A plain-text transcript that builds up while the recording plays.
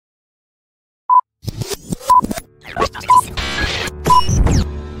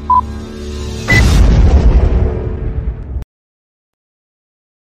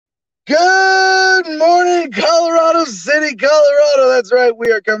City, Colorado. That's right.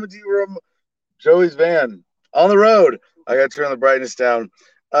 We are coming to you from Joey's van on the road. I got to turn the brightness down.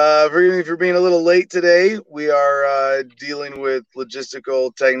 Forgive me for being a little late today. We are dealing with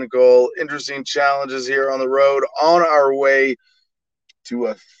logistical, technical, interesting challenges here on the road on our way to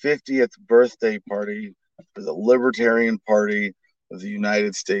a 50th birthday party for the Libertarian Party of the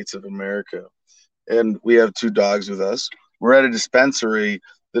United States of America. And we have two dogs with us. We're at a dispensary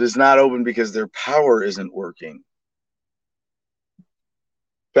that is not open because their power isn't working.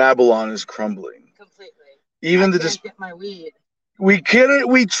 Babylon is crumbling. Completely. Even I can't get my weed. We couldn't.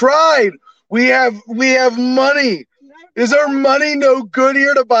 We tried. We have money. Is our money no good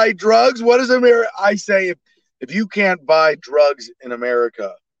here to buy drugs? What is America? I say if you can't buy drugs in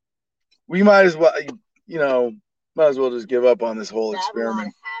America, we might as well, just give up on this whole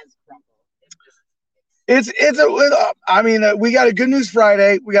experiment. We got a Good News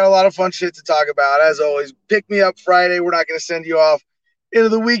Friday. We got a lot of fun shit to talk about. As always, pick me up Friday. We're not going to send you off into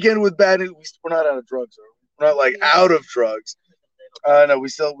the weekend with bad news. We're not out of drugs. We're not like out of drugs. No, we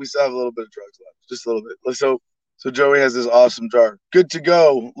still have a little bit of drugs left, just a little bit. So Joey has this awesome jar. Good to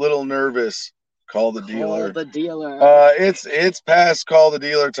go. Little nervous. Call the dealer. Call the dealer. It's past call the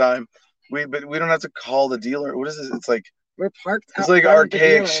dealer time. But we don't have to call the dealer. What is this? It's like we're parked. It's like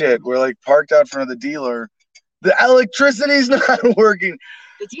archaic shit. We're like parked out front of the dealer. The electricity's not working.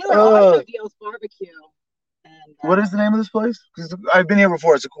 The dealer also deals barbecue. And, what is the name of this place? Because I've been here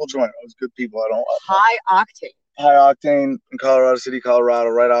before. It's a cool joint. It's good people. High Octane. High Octane in Colorado City, Colorado,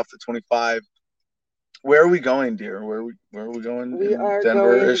 right off the 25. Where are we going, dear? Where are we going? We are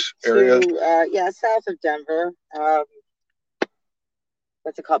Denver-ish going area. South of Denver.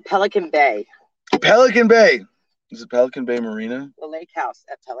 What's it called? Pelican Bay. Pelican Bay. Is it Pelican Bay Marina? The lake house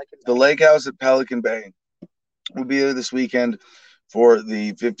at Pelican Bay. The lake house at Pelican Bay. We'll be there this weekend for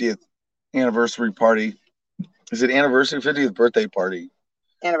the 50th anniversary party. Is it anniversary? 50th birthday party.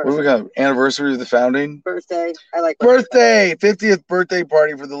 Anniversary. What do we got? Anniversary of the founding? Birthday. I like birthday. 50th birthday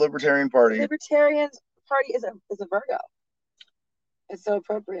party for the Libertarian Party. The Libertarian Party is a Virgo. It's so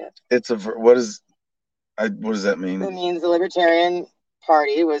appropriate. What does that mean? It means the Libertarian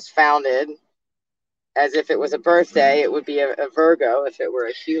Party was founded as if it was a birthday. It would be a Virgo if it were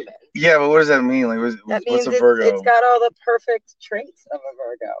a human. Yeah, but what does that mean? Like, what's a Virgo? It's got all the perfect traits of a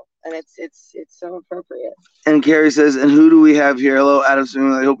Virgo, and it's so appropriate. And Carrie says, and who do we have here? Hello, Adam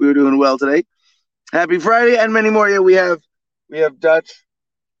Smith. I hope you're doing well today. Happy Friday, and many more. Yeah, we have Dutch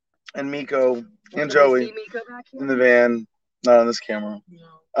and Miko and Joey in the van. Not on this camera.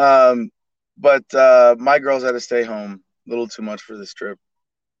 No. But my girls had to stay home. A little too much for this trip.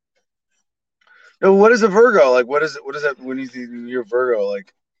 No, what is a Virgo? Like, what is that when you're Virgo?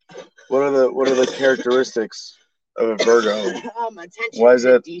 Like, what are the characteristics of a Virgo? Attention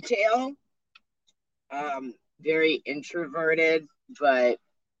to detail. Very introverted, but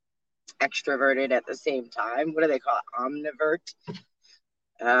extroverted at the same time. What do they call it?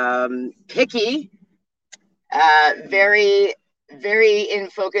 Omnivert. Picky. Very, very in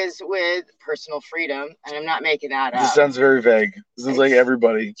focus with personal freedom, and I'm not making that up. This sounds very vague. This sounds like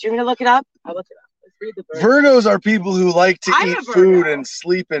everybody. Do you want me to look it up? I'll look it up. Let's read the Virgos are people who like to eat food and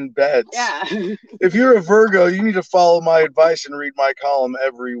sleep in beds. Yeah. If you're a Virgo, you need to follow my advice and read my column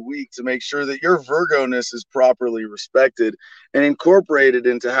every week to make sure that your Virgo-ness is properly respected and incorporated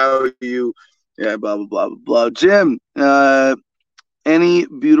into how you, blah, blah, blah, blah, blah. Jim, any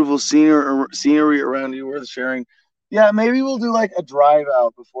beautiful scenery around you worth sharing? Yeah, maybe we'll do like a drive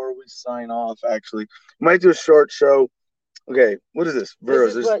out before we sign off, actually. We might do a short show. Okay, what is this?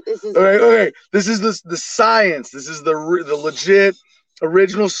 Virgos. Okay. This is the science. This is the legit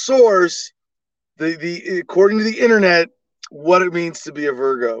original source. The according to the internet, what it means to be a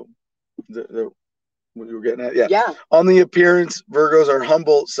Virgo. What you were getting at? Yeah. On the appearance, Virgos are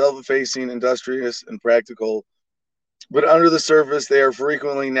humble, self-effacing, industrious, and practical. But under the surface, they are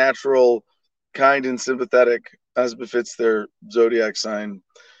frequently natural, kind, and sympathetic, as befits their zodiac sign.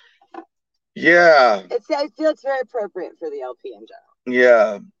 Yeah. It feels very appropriate for the LP in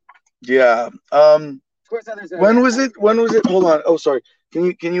general. Yeah. Of course, others. When was it? Hold on. Oh, sorry.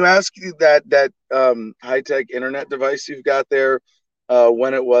 Can you ask that high tech internet device you've got there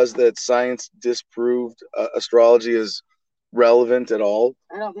when it was that science disproved astrology as relevant at all?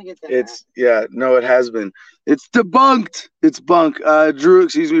 I don't think no, it has been. It's debunked. It's bunk. Drew,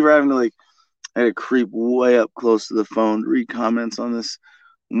 excuse me for having to I had to creep way up close to the phone to read comments on this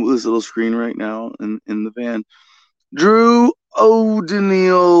little screen right now in the van. Drew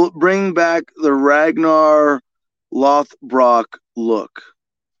O'Daniel, bring back the Ragnar Lothbrok look.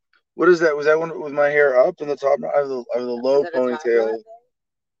 What is that? Was that one with my hair up in the top knot? I have the low ponytail.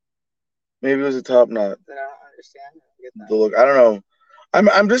 Maybe it was a top knot. understand. I get that. the look. I don't know.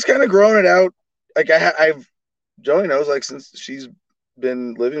 I'm just kind of growing it out. Like I've Joey knows, like, since she's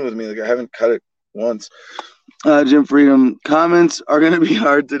been living with me, like I haven't cut it once. Jim Freedom, comments are gonna be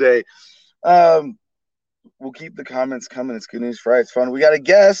hard today. We'll keep the comments coming. It's Good News Friday. It's fun. We got a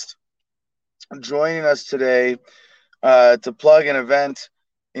guest joining us today to plug an event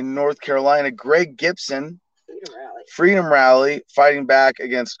in North Carolina. Greg Gibson, Freedom Rally, fighting back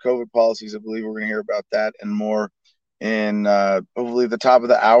against COVID policies. I believe we're going to hear about that and more in hopefully the top of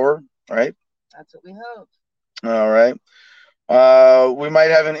the hour, right? That's what we hope. All right. We might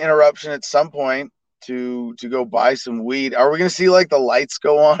have an interruption at some point to go buy some weed. Are we going to see like the lights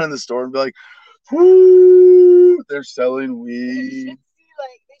go on in the store and be like, whoo, they're selling weed? They should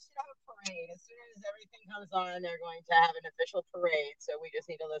have a parade. As soon as everything comes on, they're going to have an official parade. So we just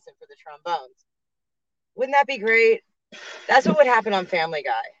need to listen for the trombones. Wouldn't that be great? That's what would happen on Family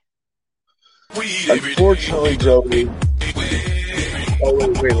Guy. Unfortunately, Joey. Oh,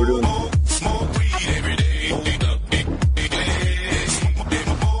 wait, we're doing.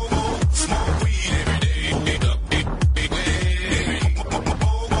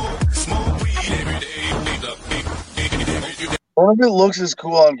 I wonder if it looks as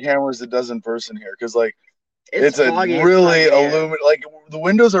cool on camera as it does in person here, because like it's a really illuminated. Like the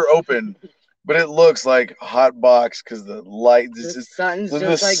windows are open, but it looks like hot box because the light,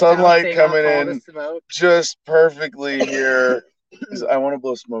 the sunlight coming in just perfectly here. I want to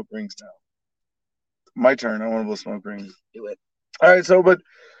blow smoke rings now. My turn. I want to blow smoke rings. Do it. All right. So, but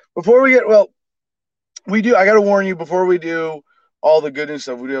before we get, we do. I got to warn you before we do all the good news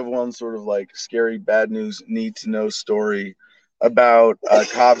stuff. We do have one sort of like scary, bad news, need to know story about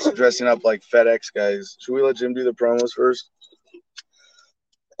cops dressing up like FedEx guys. Should we let Jim do the promos first?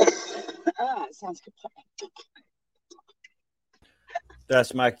 Sounds good.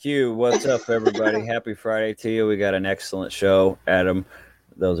 That's my cue. What's up, everybody? Happy Friday to you. We got an excellent show, Adam.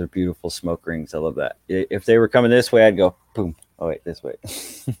 Those are beautiful smoke rings. I love that. If they were coming this way, I'd go boom. Oh wait, this way.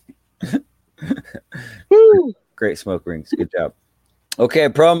 Great smoke rings. Good job. Okay,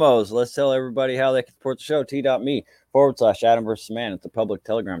 promos. Let's tell everybody how they can support the show. T.me/Adam vs. Man. It's a public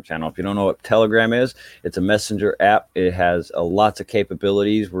Telegram channel. If you don't know what Telegram is, it's a messenger app. It has lots of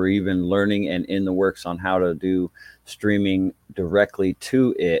capabilities. We're even learning and in the works on how to do streaming directly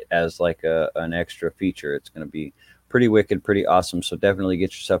to it as like an extra feature. It's going to be pretty wicked, pretty awesome. So definitely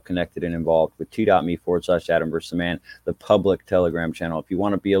get yourself connected and involved with T.me/Adam vs. Man, the public Telegram channel. If you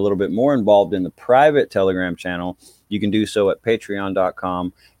want to be a little bit more involved in the private Telegram channel, you can do so at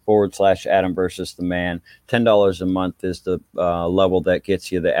patreon.com/Adam vs. the Man. $10 a month is the level that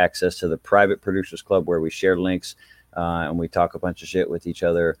gets you the access to the private producers club where we share links and we talk a bunch of shit with each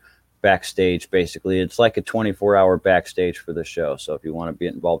other backstage. Basically, it's like a 24-hour backstage for the show. So if you want to be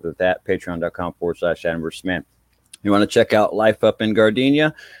involved with that, patreon.com/Adam vs. Man. You want to check out Life Up in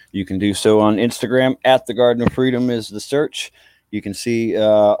Gardenia, you can do so on Instagram at the Garden of Freedom is the search. You can see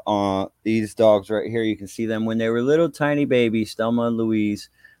these dogs right here. You can see them when they were little tiny babies, Thelma and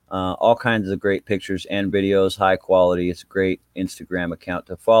Louise. All kinds of great pictures and videos, high quality. It's a great Instagram account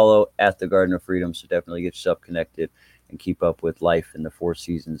to follow at the Garden of Freedom. So definitely get yourself connected and keep up with life in the four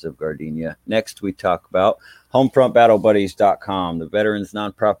seasons of Gardenia. Next, we talk about HomefrontBattleBuddies.com, the veterans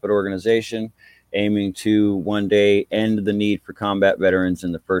nonprofit organization aiming to one day end the need for combat veterans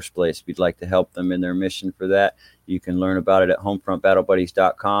in the first place. If you'd like to help them in their mission for that, you can learn about it at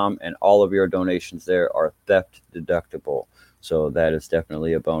HomefrontBattleBuddies.com, and all of your donations there are theft deductible. So that is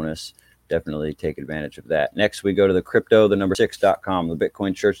definitely a bonus. Definitely take advantage of that. Next, we go to the crypto, the number 6.com, the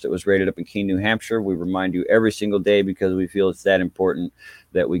Bitcoin church that was raided up in Keene, New Hampshire. We remind you every single day because we feel it's that important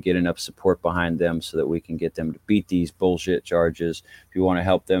that we get enough support behind them so that we can get them to beat these bullshit charges. If you want to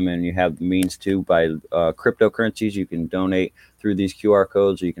help them and you have the means to buy cryptocurrencies, you can donate through these QR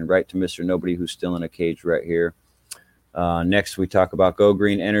codes, or you can write to Mr. Nobody who's still in a cage right here. Next, we talk about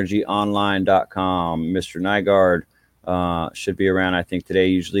GoGreenEnergyOnline.com. Mr. Nygaard should be around, I think today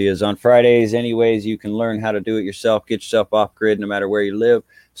usually is on Fridays. Anyways, you can learn how to do it yourself, get yourself off grid no matter where you live.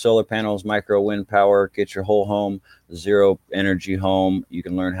 Solar panels, micro wind power, get your whole home zero energy home. You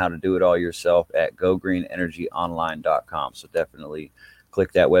can learn how to do it all yourself at GoGreenEnergyOnline.com. So definitely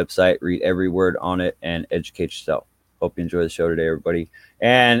click that website, read every word on it, and educate yourself. Hope you enjoy the show today, everybody.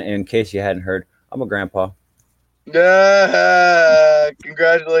 And in case you hadn't heard, I'm a grandpa.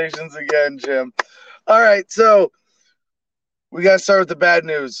 Congratulations again, Jim. All right, so we got to start with the bad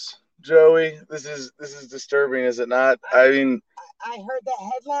news. Joey, this is disturbing, is it not? I mean, I heard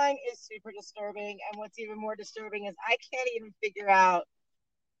the headline is super disturbing, and what's even more disturbing is I can't even figure out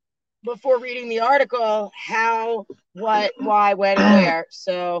before reading the article how, what, why, when, and where.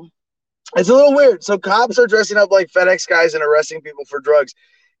 So It's a little weird. So cops are dressing up like FedEx guys and arresting people for drugs.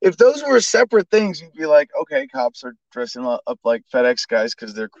 If those were separate things, you'd be like, okay, cops are dressing up like FedEx guys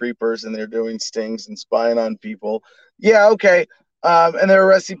because they're creepers and they're doing stings and spying on people. Yeah, okay. And they're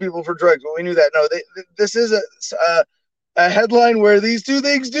arresting people for drugs. But we knew that. No, this is a headline where these two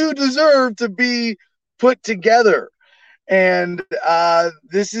things do deserve to be put together. And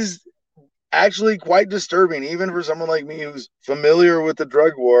this is actually quite disturbing, even for someone like me who's familiar with the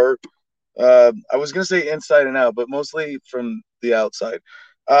drug war. I was going to say inside and out, but mostly from the outside.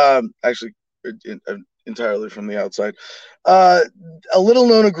 Actually, entirely from the outside. A little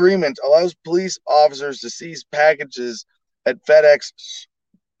known agreement allows police officers to seize packages at FedEx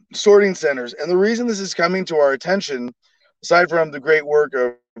sorting centers. And the reason this is coming to our attention, aside from the great work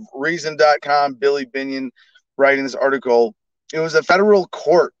of Reason.com, Billy Binion writing this article, it was a federal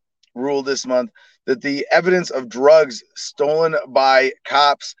court ruled this month that the evidence of drugs stolen by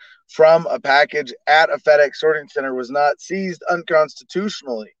cops from a package at a FedEx sorting center was not seized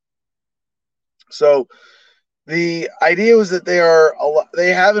unconstitutionally. So the idea was that they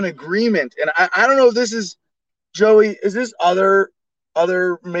have an agreement, and I don't know if this is, Joey, is this other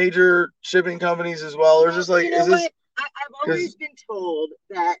major shipping companies as well, or just like, is this? I've always been told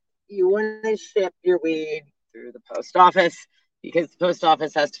that you want to ship your weed through the post office because the post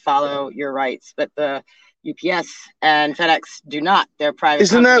office has to follow your rights, but the UPS and FedEx do not. They're private.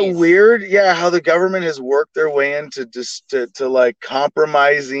 Isn't companies. That weird? Yeah, how the government has worked their way into to like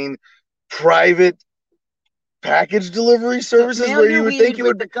compromising private package delivery services, where you would think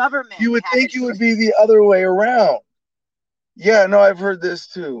the government. You would think it would be the other way around. Yeah, no, I've heard this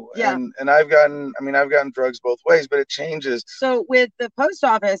too. Yeah. And I've gotten drugs both ways, but it changes. So with the post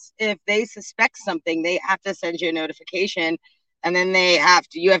office, if they suspect something, they have to send you a notification, and then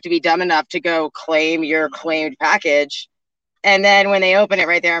you have to be dumb enough to go claim your claimed package. And then when they open it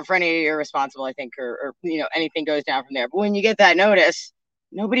right there in front of you, you're responsible, I think, or anything goes down from there. But when you get that notice,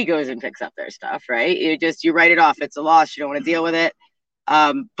 nobody goes and picks up their stuff, right? You write it off. It's a loss. You don't want to deal with it.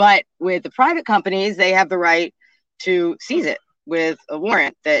 But with the private companies, they have the right to seize it with a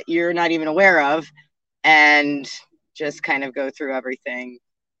warrant that you're not even aware of, and just kind of go through everything.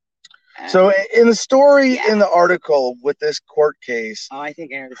 So in the story, in the article with this court case, I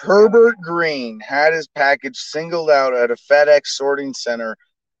think Herbert Green had his package singled out at a FedEx sorting center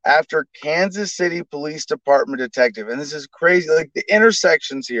after Kansas City Police Department detective. And this is crazy. Like the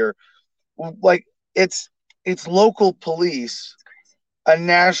intersections here, like it's local police, a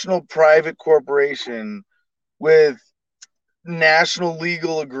national private corporation with national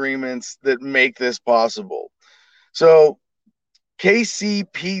legal agreements that make this possible. So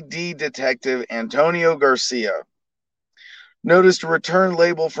KCPD detective Antonio Garcia noticed a return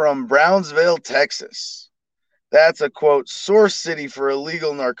label from Brownsville, Texas. That's a, quote, source city for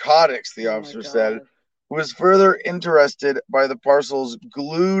illegal narcotics, the officer said, who was further interested by the parcel's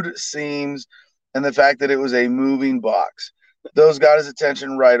glued seams and the fact that it was a moving box. Those got his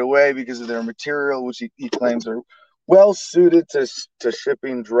attention right away because of their material, which he claims are well suited to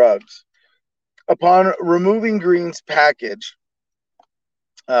shipping drugs. Upon removing Green's package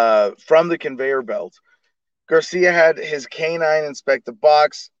from the conveyor belt, Garcia had his canine inspect the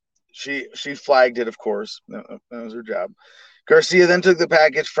box. She flagged it, of course. That was her job. Garcia then took the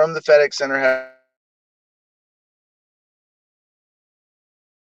package from the FedEx center.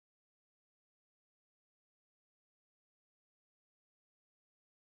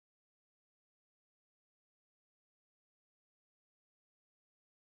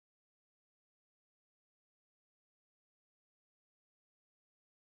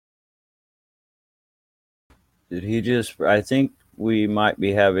 Did he just? I think we might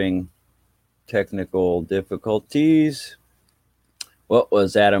be having technical difficulties. What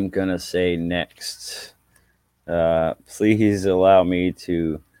was Adam gonna say next? Please allow me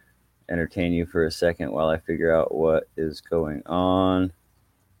to entertain you for a second while I figure out what is going on.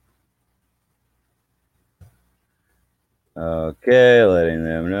 Okay, letting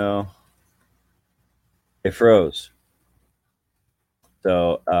them know. It froze.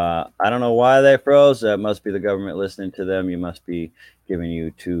 So I don't know why they froze. That must be the government listening to them. You must be giving you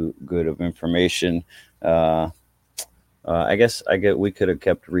too good of information. I guess we could have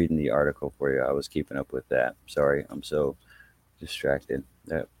kept reading the article for you. I was keeping up with that. Sorry, I'm so distracted.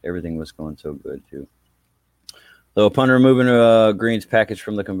 That everything was going so good too. So upon removing Green's package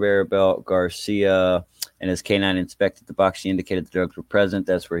from the conveyor belt, Garcia and his canine inspected the box. He indicated the drugs were present.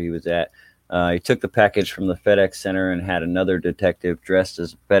 That's where he was at. He took the package from the FedEx center and had another detective dressed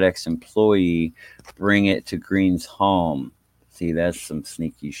as a FedEx employee bring it to Green's home. See, that's some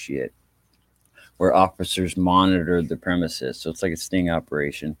sneaky shit. Where officers monitored the premises. So it's like a sting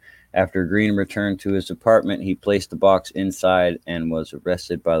operation. After Green returned to his apartment, he placed the box inside and was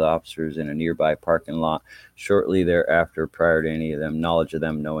arrested by the officers in a nearby parking lot shortly thereafter, prior to any of them knowledge of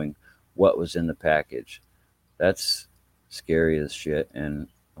them knowing what was in the package. That's scary as shit and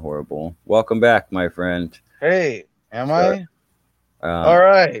horrible. Welcome back, my friend. Hey, am I? Um, All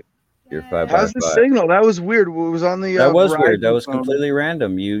right. You're 5 How's by the 5. signal? That was weird. It was on the. That was weird. Verizon That was phone. completely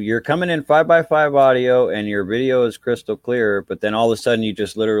random. You're coming in 5 by 5 audio, and your video is crystal clear. But then all of a sudden, you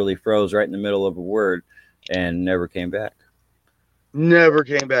just literally froze right in the middle of a word, and never came back. Never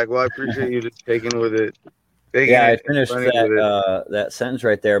came back. Well, I appreciate you just taking with it. Yeah, I finished that sentence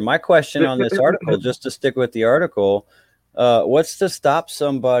right there. My question on this article, just to stick with the article, what's to stop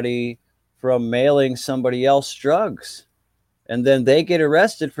somebody from mailing somebody else drugs? And then they get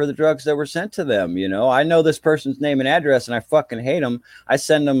arrested for the drugs that were sent to them. You know, I know this person's name and address, and I fucking hate them. I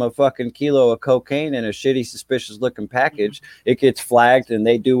send them a fucking kilo of cocaine in a shitty, suspicious looking package. It gets flagged, and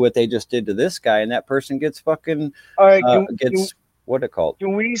they do what they just did to this guy, and that person gets fucking. All right, what it called?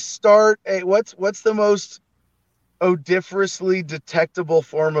 Can we start? What's the most odoriferously detectable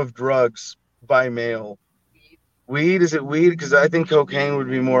form of drugs by mail? Weed? Is it weed? Because I think cocaine would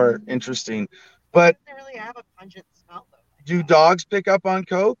be more interesting. But it doesn't really have a pungent smell, though. Do dogs pick up on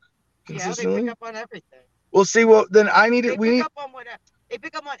coke consistently? Yeah, they pick up on everything. Well, see, then I need it. They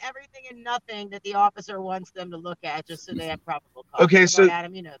pick up on everything and nothing that the officer wants them to look at, just so they have probable cause. Okay, so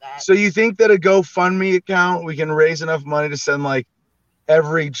Adam, you know that. So you think that a GoFundMe account, we can raise enough money to send like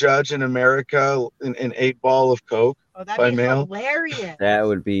every judge in America an 8-ball of coke by mail? Hilarious. That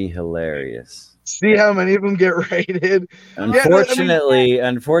would be hilarious. See how many of them get raided. Unfortunately,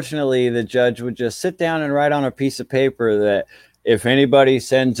 the judge would just sit down and write on a piece of paper that if anybody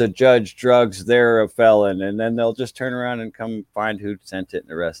sends a judge drugs, they're a felon, and then they'll just turn around and come find who sent it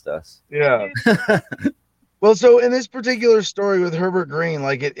and arrest us. Yeah. Well, so in this particular story with Herbert Green,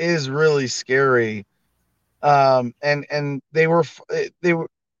 like, it is really scary. And they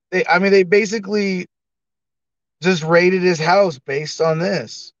basically just raided his house based on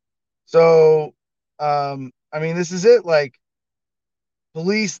this. So, this is it. Like,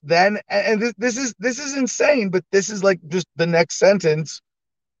 police then, and this is insane, but this is like just the next sentence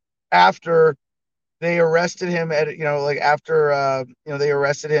after they arrested him they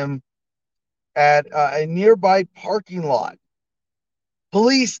arrested him at a nearby parking lot.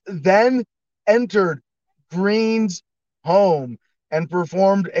 Police then entered Green's home and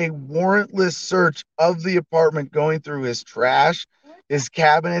performed a warrantless search of the apartment, going through his trash, his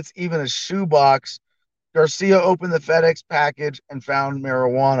cabinets, even a shoebox. Garcia opened the FedEx package and found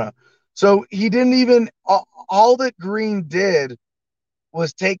marijuana. So he didn't even, all that Green did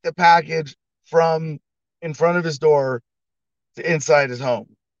was take the package from in front of his door to inside his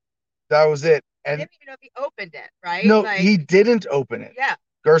home. That was it. And I didn't even know if he opened it, right? No, he didn't open it. Yeah.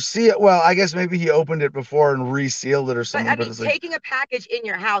 Garcia, well, I guess maybe he opened it before and resealed it or something. But taking a package in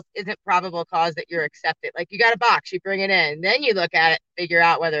your house isn't probable cause that you're accepted. Like, you got a box, you bring it in, then you look at it, figure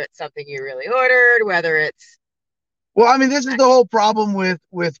out whether it's something you really ordered, whether it's. Well, this is the whole problem with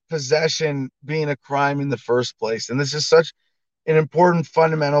possession being a crime in the first place. And this is such an important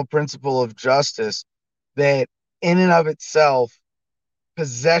fundamental principle of justice that in and of itself,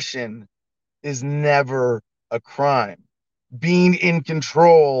 possession is never a crime. Being in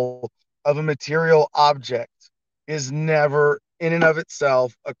control of a material object is never in and of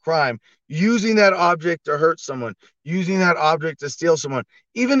itself a crime. Using that object to hurt someone, using that object to steal someone,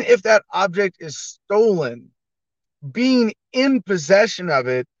 even if that object is stolen, being in possession of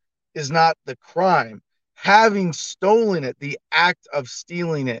it is not the crime. Having stolen it, the act of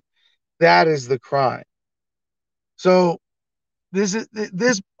stealing it, that is the crime. So this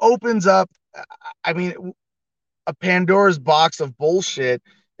opens up, a Pandora's box of bullshit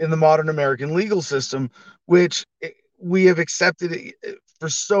in the modern American legal system, which we have accepted for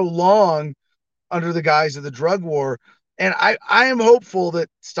so long under the guise of the drug war. And I am hopeful that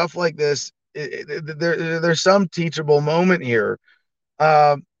stuff like this, there's some teachable moment here.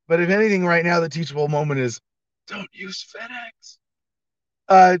 But if anything, right now, the teachable moment is don't use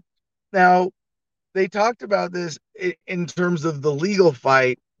FedEx. Now, they talked about this in terms of the legal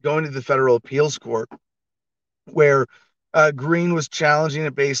fight going to the federal appeals court, where Green was challenging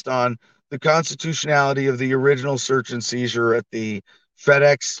it based on the constitutionality of the original search and seizure at the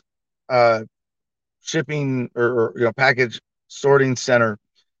FedEx shipping or package sorting center.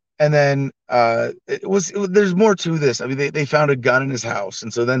 And then there's more to this. They found a gun in his house.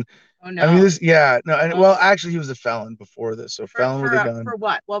 And so then, actually he was a felon before this. So felon with a gun. For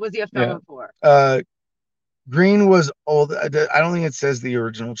what? What was he a felon for? Green was old. I don't think it says the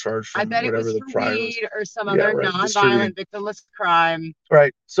original charge from I bet it whatever was the for prior was. weed or some Yeah, other right, non-violent victimless crime.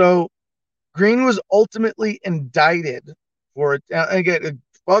 Right. So Green was ultimately indicted for it. Again,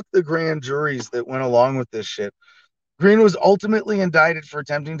 fuck the grand juries that went along with this shit. Green was ultimately indicted for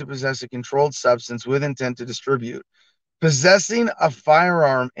attempting to possess a controlled substance with intent to distribute, possessing a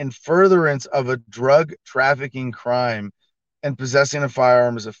firearm in furtherance of a drug trafficking crime, and possessing a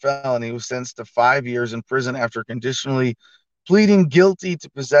firearm as a felony. He was sentenced to 5 years in prison after conditionally pleading guilty to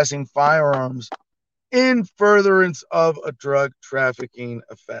possessing firearms in furtherance of a drug trafficking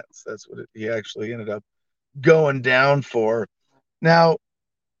offense. That's what he actually ended up going down for. Now,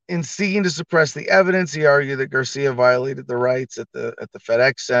 in seeking to suppress the evidence, he argued that Garcia violated the rights at the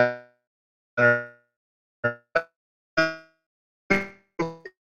FedEx Center.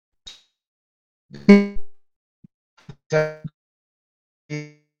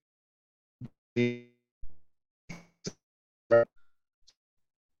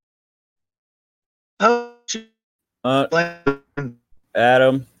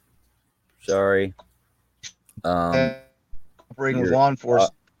 Adam, sorry. Operating with law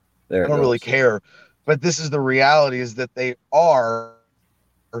enforcement. I don't really care, but this is the reality: is that they are.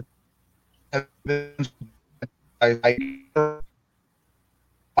 You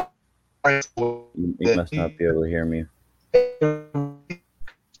must not be able to hear me.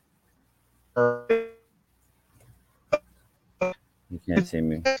 You can't see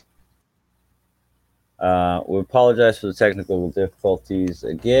me. We apologize for the technical difficulties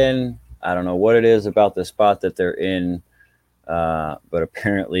again. I don't know what it is about the spot that they're in, but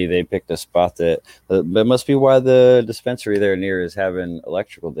apparently they picked a spot that must be why the dispensary there near is having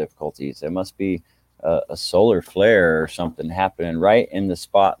electrical difficulties. It must be a solar flare or something happening right in the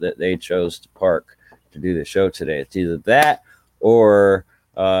spot that they chose to park to do the show today. It's either that or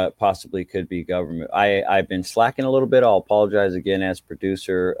possibly could be government. I've been slacking a little bit. I'll apologize again as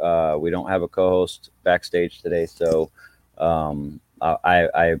producer. We don't have a co-host backstage today, so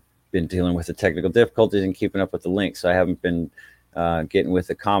I've been dealing with the technical difficulties and keeping up with the links. So I haven't been getting with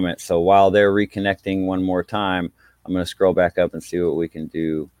the comments. So while they're reconnecting one more time, I'm going to scroll back up and see what we can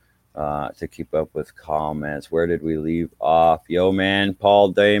do to keep up with comments. Where did we leave off? Yo, man, Paul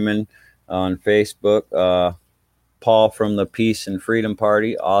Damon on Facebook. Paul from the Peace and Freedom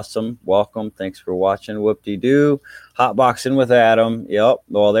Party. Awesome. Welcome. Thanks for watching. Whoop-de-doo. Hotboxing with Adam. Yep.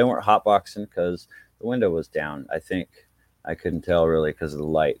 Well, they weren't hotboxing because the window was down. I think I couldn't tell really because of the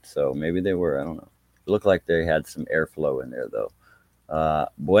light. So maybe they were. I don't know. It looked like they had some airflow in there, though.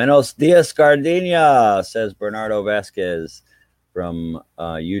 Buenos dias, Gardenia, says Bernardo Vasquez from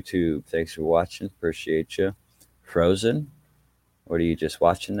YouTube. Thanks for watching. Appreciate you. Frozen. What are you just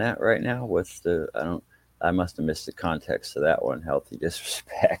watching that right now? I must have missed the context of that one. Healthy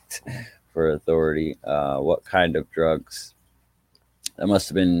disrespect for authority. What kind of drugs? That must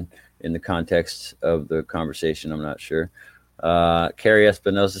have been in the context of the conversation. I'm not sure. Carrie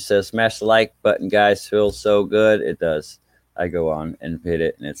Espinosa says, smash the like button, guys. Feels so good. It does. I go on and hit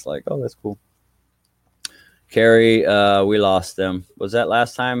it, and it's like, oh, that's cool. Carrie, we lost them. Was that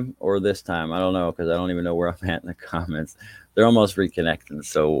last time or this time? I don't know because I don't even know where I'm at in the comments. They're almost reconnecting,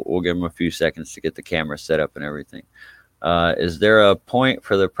 so we'll give them a few seconds to get the camera set up and everything. Is there a point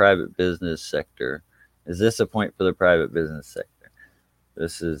for the private business sector? Is this a point for the private business sector?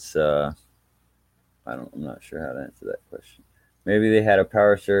 This is, I'm not sure how to answer that question. Maybe they had a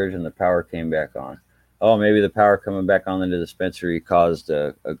power surge and the power came back on. Oh, maybe the power coming back on in the dispensary caused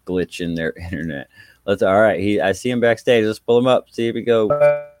a glitch in their internet. All right. I see him backstage. Let's pull him up. See if he goes.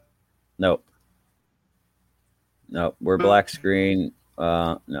 Nope. We're black screen.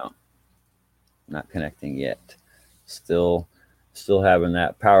 No, not connecting yet. Still having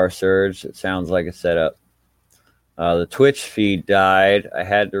that power surge. It sounds like a setup. The Twitch feed died. I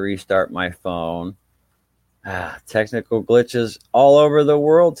had to restart my phone. Technical glitches all over the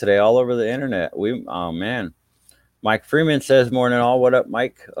world today, all over the internet. Oh man. Mike Freeman says, morning all. What up,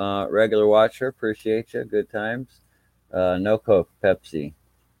 Mike? Regular watcher. Appreciate you. Good times. No Coke, Pepsi.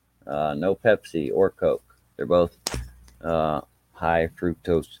 No Pepsi or Coke. They're both high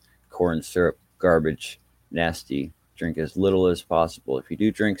fructose corn syrup, garbage, nasty. Drink as little as possible. If you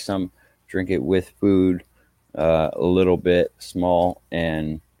do drink some, drink it with food, a little bit, small,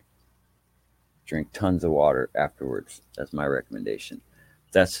 and drink tons of water afterwards. That's my recommendation.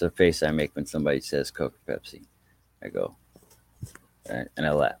 That's the face I make when somebody says Coke or Pepsi. I go, and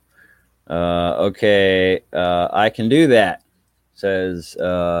I laugh. Okay, I can do that, says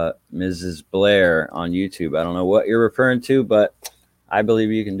Mrs. Blair on YouTube. I don't know what you're referring to, but I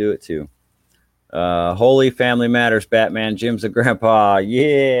believe you can do it too. Holy Family Matters, Batman. Jim's a grandpa.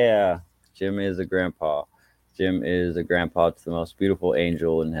 Yeah, Jim is a grandpa. Jim is a grandpa to the most beautiful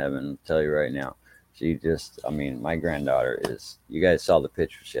angel in heaven. I'll tell you right now. She just, I mean, my granddaughter is. You guys saw the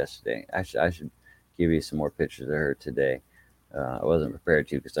pictures yesterday. I should give you some more pictures of her today. I wasn't prepared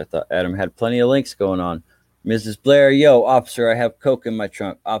to because I thought Adam had plenty of links going on. Mrs. Blair, yo, officer, I have Coke in my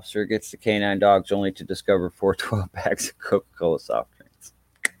trunk. Officer gets the canine dogs only to discover 4 12 packs of Coca-Cola soft drinks.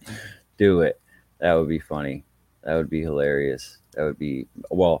 Do it. That would be funny. That would be hilarious. That would be,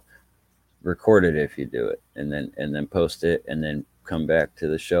 well, record it if you do it, and then post it, and then come back to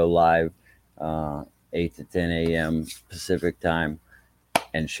the show live, 8 to 10 a.m. Pacific time,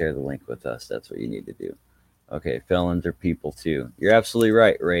 and share the link with us. That's what you need to do. Okay, felons are people too. You're absolutely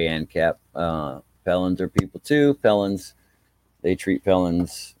right, Ray and Cap. Felons are people too. Felons, they treat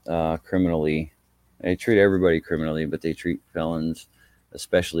felons criminally. They treat everybody criminally, but they treat felons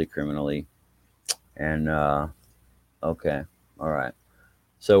especially criminally. And okay, all right.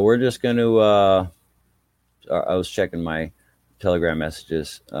 So we're just going to. I was checking my Telegram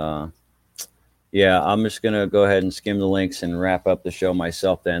messages. Yeah, I'm just going to go ahead and skim the links and wrap up the show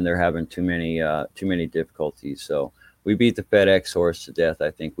myself. Then they're having too many difficulties. So we beat the FedEx horse to death.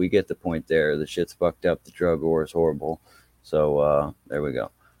 I think we get the point there. The shit's fucked up. The drug war is horrible. So there we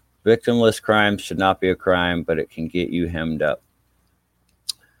go. Victimless crime should not be a crime, but it can get you hemmed up.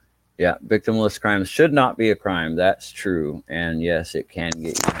 Yeah, victimless crimes should not be a crime. That's true. And yes, it can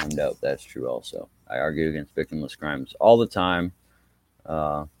get you hemmed up. That's true also. I argue against victimless crimes all the time.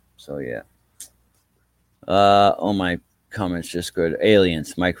 So yeah. Oh, my comments just good.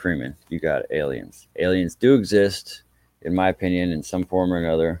 Aliens, Mike Freeman. You got it. Aliens. Aliens do exist, in my opinion, in some form or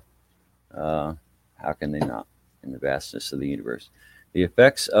another. How can they not? In the vastness of the universe. The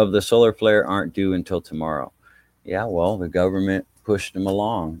effects of the solar flare aren't due until tomorrow. Yeah, well, the government pushed them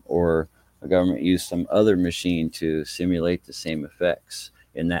along, or the government used some other machine to simulate the same effects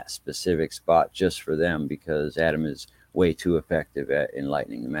in that specific spot just for them, because Adam is way too effective at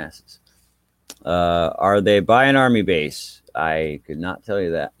enlightening the masses. Are they by an army base? I could not tell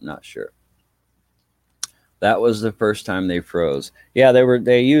you that. I'm not sure. That was the first time they froze. Yeah,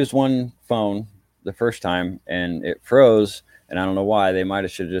 they used one phone the first time and it froze, and I don't know why. They might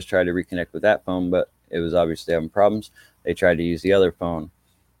have should have just tried to reconnect with that phone, but it was obviously having problems. They tried to use the other phone,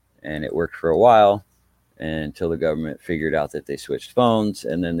 and it worked for a while until the government figured out that they switched phones,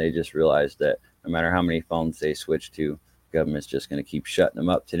 and then they just realized that no matter how many phones they switch to, the government's just going to keep shutting them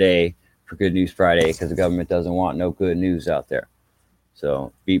up today for Good News Friday because the government doesn't want no good news out there.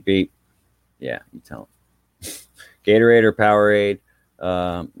 So, beep, beep. Yeah, you tell them. Gatorade or Powerade?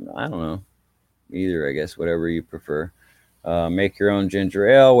 I don't know. Either, I guess, whatever you prefer. Make your own ginger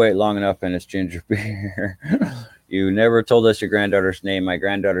ale. Wait long enough and it's ginger beer. You never told us your granddaughter's name. My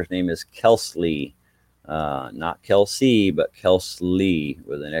granddaughter's name is Kelsley. Not Kelsey, but Kelsley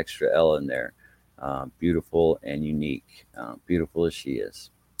with an extra L in there. Beautiful and unique. Beautiful as she is.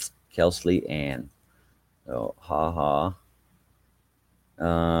 Kelsley Ann. Oh, ha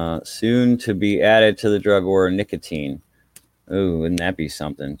ha. Soon to be added to the drug war, nicotine. Ooh, wouldn't that be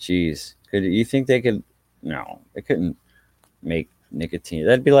something? Jeez. Could you think they could? No, they couldn't make nicotine.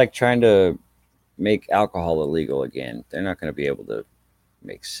 That'd be like trying to make alcohol illegal again. They're not going to be able to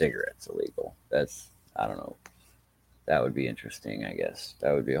make cigarettes illegal. I don't know. That would be interesting, I guess.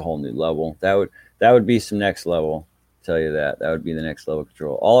 That would be a whole new level. That would be some next level. I'll tell you that. That would be the next level of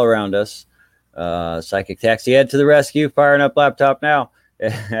control. All around us. Psychic Taxi Ed to the rescue. Firing up laptop now.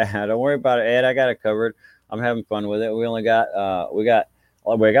 Don't worry about it, Ed. I got it covered. I'm having fun with it. We only got we got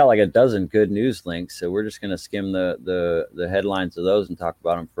like a dozen good news links, so we're just going to skim the headlines of those and talk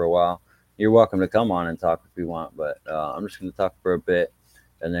about them for a while. You're welcome to come on and talk if you want, but I'm just going to talk for a bit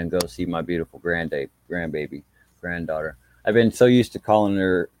and then go see my beautiful granddaughter. I've been so used to calling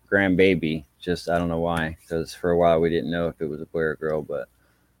her grandbaby, just I don't know why, because for a while we didn't know if it was a boy or a girl, but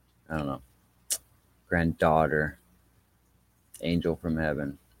I don't know. Granddaughter, angel from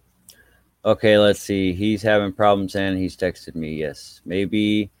heaven. Okay, let's see. He's having problems and he's texted me. Yes,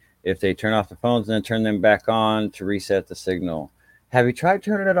 maybe if they turn off the phones and then turn them back on to reset the signal. Have you tried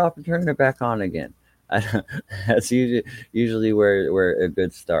turning it off and turning it back on again? That's usually where a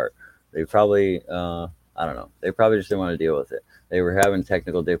good start. They probably, I don't know. They probably just didn't want to deal with it. They were having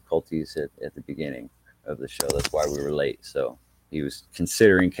technical difficulties at the beginning of the show. That's why we were late. So he was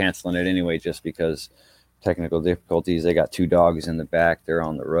considering canceling it anyway, just because technical difficulties. They got 2 dogs in the back. They're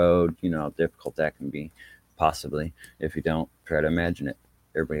on the road. You know how difficult that can be, possibly. If you don't, try to imagine it.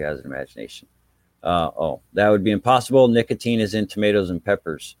 Everybody has an imagination. That would be impossible. Nicotine is in tomatoes and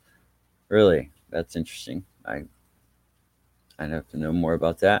peppers. Really? That's interesting. I'd have to know more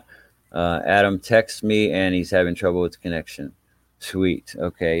about that. Adam texts me and he's having trouble with the connection. Sweet.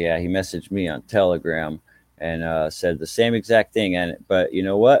 Okay, yeah, he messaged me on Telegram and said the same exact thing. But you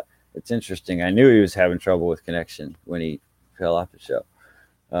know what? It's interesting. I knew he was having trouble with connection when he fell off the show.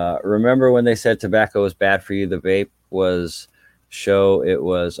 Remember when they said tobacco was bad for you? The vape was show. It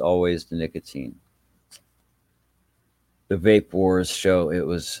was always the nicotine. The Vape Wars show. It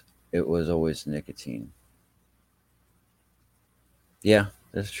was always nicotine. Yeah,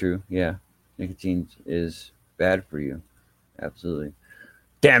 that's true. Yeah, nicotine is bad for you. Absolutely.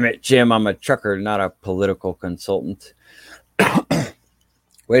 Damn it, Jim. I'm a trucker, not a political consultant.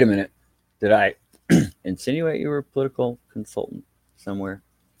 Wait a minute. Did I insinuate you were a political consultant somewhere?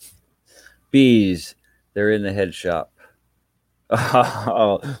 Bees. They're in the head shop.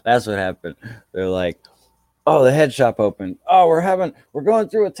 Oh, that's what happened. They're like, oh, the head shop opened. Oh, we're going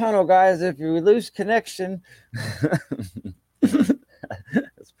through a tunnel, guys. If you lose connection.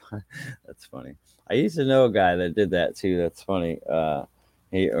 That's funny. I used to know a guy that did that too. That's funny.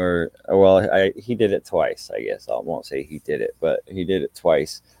 He did it twice, I guess. I won't say he did it, but he did it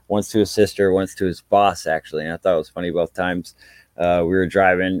twice. Once to his sister, once to his boss, actually. And I thought it was funny both times. We were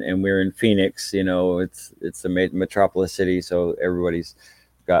driving and we were in Phoenix. You know, it's a metropolis city, so everybody's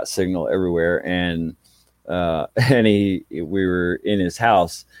got signal everywhere. And we were in his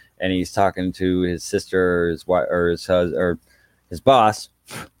house, and he's talking to his sister or his wife or his husband or his boss,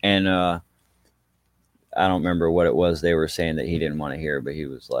 and I don't remember what it was they were saying that he didn't want to hear, but he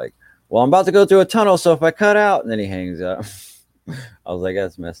was like, well, I'm about to go through a tunnel, so if I cut out, and then he hangs up. I was like,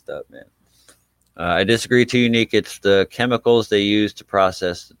 that's messed up, man. I disagree too, Unique. It's the chemicals they use to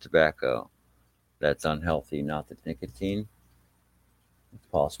process the tobacco that's unhealthy, not the nicotine. It's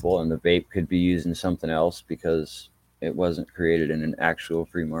possible, and the vape could be using something else because it wasn't created in an actual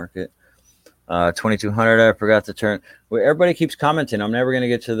free market. 2200. I forgot to turn. Well, everybody keeps commenting. I'm never going to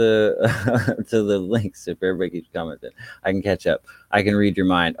get to the to the links if everybody keeps commenting. I can catch up. I can read your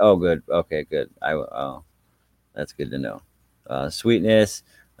mind. Oh, good. Okay, good. That's good to know. Sweetness.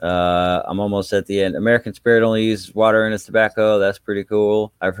 I'm almost at the end. American Spirit only uses water in its tobacco. That's pretty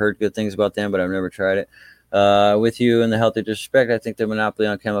cool. I've heard good things about them, but I've never tried it. With you and the healthy disrespect, I think the monopoly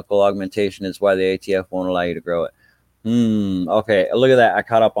on chemical augmentation is why the ATF won't allow you to grow it. Okay, look at that. I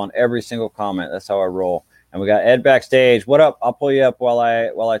caught up on every single comment. That's how I roll. And we got Ed backstage. What up? I'll pull you up while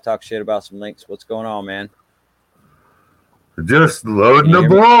I talk shit about some links. What's going on, man? Just loading the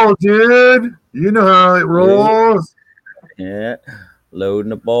ball, dude. You know how it rolls. Yeah. Loading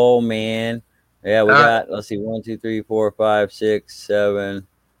the ball, man. Yeah, we got, let's see, 1, 2, 3, 4, 5, 6, 7,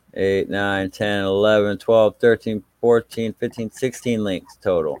 8, 9, 10, 11, 12, 13, 14, 15, 16 links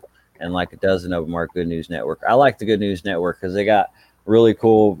total. And like a dozen of them are Good News Network. I like the Good News Network because they got really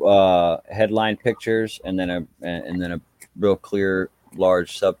cool headline pictures and then a real clear,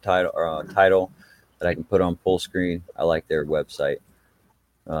 large subtitle or title that I can put on full screen. I like their website.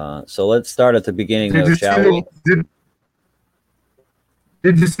 So let's start at the beginning, though, shall we?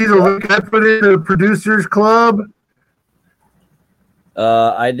 Did you see the link I put in the Producers Club?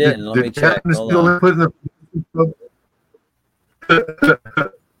 I didn't. Let me check. Hold on. Put in the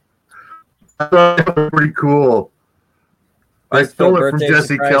pretty cool. I stole it from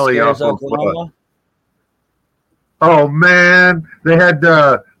Jesse Kelly off of Oh man, they had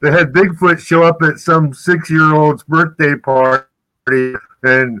Bigfoot show up at some 6-year-old's birthday party,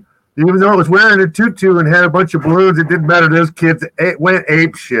 and even though it was wearing a tutu and had a bunch of balloons, it didn't matter. Those kids went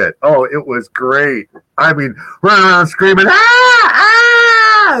ape shit. Oh, it was great. I mean, running around screaming,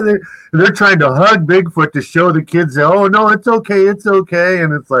 ah! They're trying to hug Bigfoot to show the kids that, oh, no, it's okay.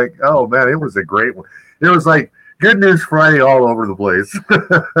 And it's like, oh, man, it was a great one. It was like Good News Friday all over the place.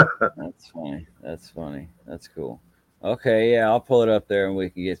 That's funny. That's cool. Okay, yeah, I'll pull it up there and we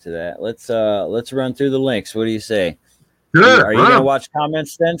can get to that. Let's run through the links. What do you say? Sure. Are you going to watch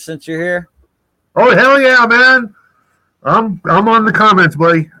comments then since you're here? Oh, hell yeah, man. I'm on the comments,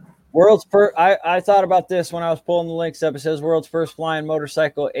 buddy. I thought about this when I was pulling the links up. It says world's first flying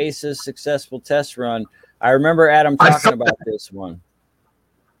motorcycle ACES successful test run. I remember Adam talking about this one.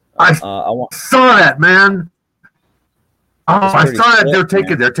 I saw that, man. Oh, I saw it.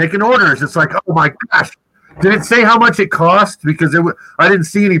 They're taking orders. It's like, oh my gosh. Did it say how much it cost? Because I didn't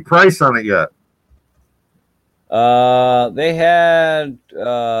see any price on it yet. They had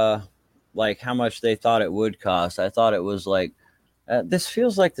like how much they thought it would cost. I thought it was like this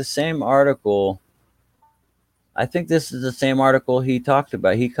feels like the same article. I think this is the same article he talked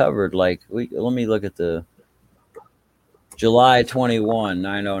about. He covered let me look at the July 21,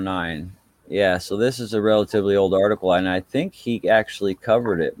 909. Yeah, so this is a relatively old article, and I think he actually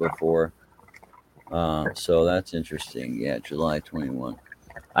covered it before. So that's interesting. Yeah, July 21.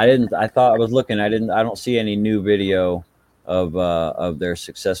 I don't see any new video of their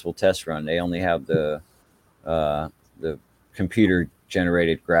successful test run. They only have the the computer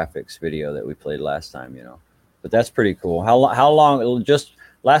generated graphics video that we played last time, but that's pretty cool. How long, just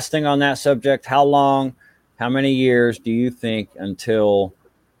last thing on that subject, how many years do you think until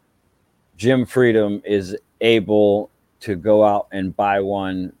Jim Freedom is able to go out and buy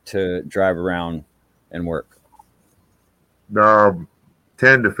one to drive around and work? 10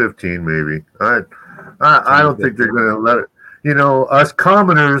 to 15, maybe. I don't think they're going to let it. Us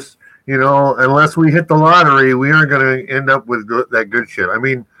commoners, unless we hit the lottery, we aren't going to end up with that good shit. I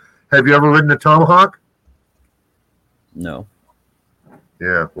mean, have you ever ridden a Tomahawk? No.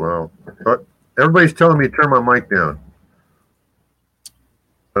 Yeah, well, but everybody's telling me to turn my mic down.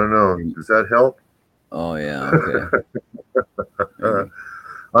 I don't know. Does that help? Oh, yeah. Okay.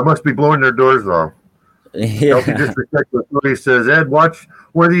 I must be blowing their doors off. Yeah. Healthy Disrespect Authority says, Ed, watch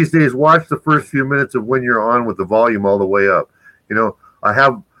one of these days. Watch the first few minutes of when you're on with the volume all the way up. I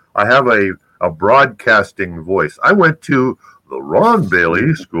have a broadcasting voice. I went to the Ron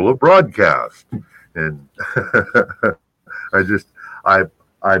Bailey School of Broadcast, and I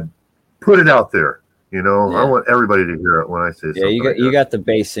put it out there. I want everybody to hear it when I say something. Yeah, you got the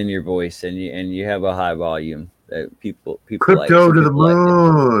bass in your voice, and you have a high volume that people crypto like. to the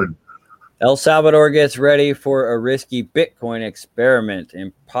moon. El Salvador gets ready for a risky Bitcoin experiment.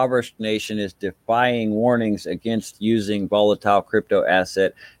 Impoverished nation is defying warnings against using volatile crypto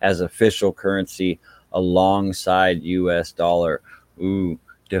asset as official currency alongside U.S. dollar. Ooh,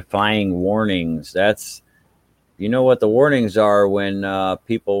 defying warnings. That's, what the warnings are when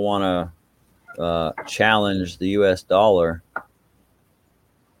people want to challenge the U.S. dollar.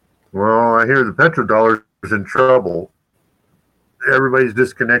 Well, I hear the petrodollar is in trouble. Everybody's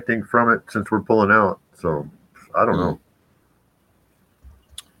disconnecting from it since we're pulling out. So I don't know.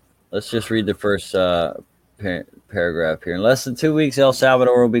 Let's just read the first paragraph here. In less than 2 weeks, El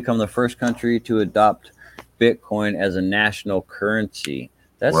Salvador will become the first country to adopt Bitcoin as a national currency.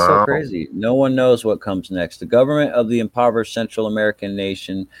 That's so crazy. No one knows what comes next. The government of the impoverished Central American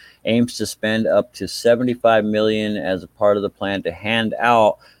nation aims to spend up to $75 million as a part of the plan to hand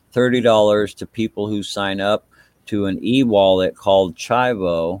out $30 to people who sign up to an e-wallet called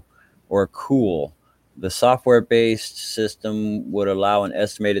Chivo or Cool. The software-based system would allow an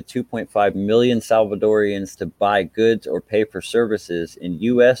estimated 2.5 million Salvadorians to buy goods or pay for services in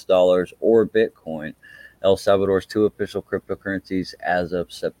U.S. dollars or Bitcoin, El Salvador's two official cryptocurrencies as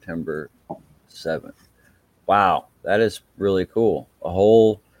of September 7th. Wow, that is really cool. A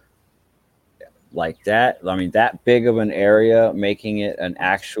whole like that, that big of an area, making it an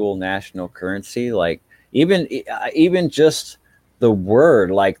actual national currency, even just the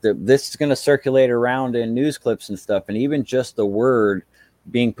word, this is going to circulate around in news clips and stuff, and even just the word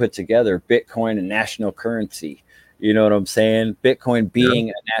being put together, Bitcoin and national currency. You know what I'm saying? Bitcoin being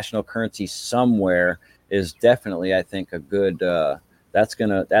a national currency somewhere is definitely, I think, a good. That's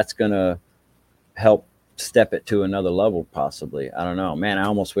gonna help step it to another level, possibly. I don't know, man. I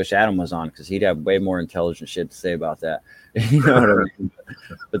almost wish Adam was on because he'd have way more intelligent shit to say about that. You know what I mean?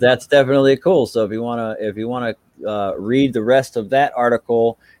 But that's definitely cool. So if you wanna read the rest of that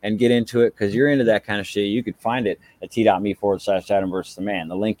article and get into it, because you're into that kind of shit, you could find it at t.me/Adam versus the man.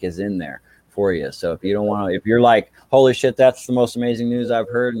 The link is in there for you. So if you don't want to, if you're like, holy shit, that's the most amazing news I've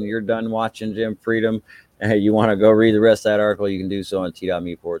heard, and you're done watching Jim Freedom, and you want to go read the rest of that article, you can do so on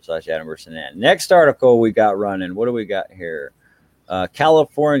t.me/Adam versus the man. Next article we got running. What do we got here?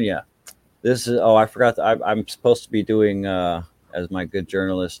 California. This is, I forgot. I'm supposed to be doing, as my good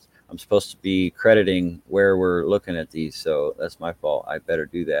journalist, I'm supposed to be crediting where we're looking at these. So that's my fault. I better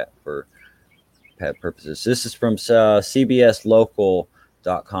do that for purposes. This is from CBSLocal.com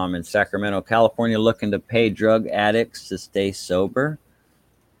in Sacramento, California, looking to pay drug addicts to stay sober.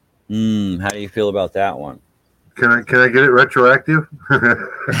 How do you feel about that one? Can I get it retroactive?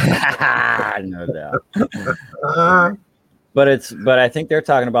 No doubt. But I think they're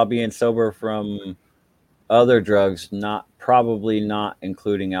talking about being sober from other drugs, probably not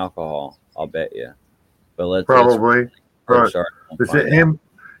including alcohol. I'll bet you. But let's probably start.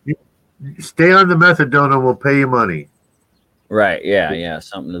 Stay on the methadone and we'll pay you money. Right. Yeah.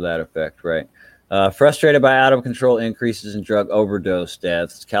 Something to that effect. Right. Frustrated by out of control increases in drug overdose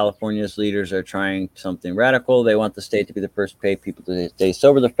deaths, California's leaders are trying something radical. They want the state to be the first to pay people to stay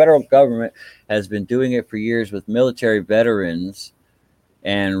sober. The federal government has been doing it for years with military veterans,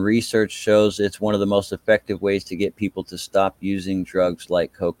 and research shows it's one of the most effective ways to get people to stop using drugs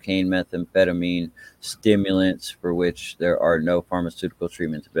like cocaine, methamphetamine, stimulants for which there are no pharmaceutical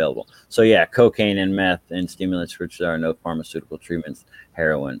treatments available. So yeah, cocaine and meth and stimulants for which there are no pharmaceutical treatments.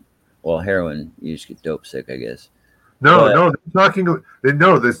 Heroin. Well, heroin, you just get dope sick, I guess. The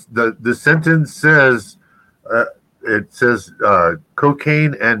sentence says it says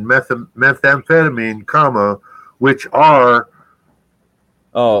cocaine and methamphetamine, comma, which are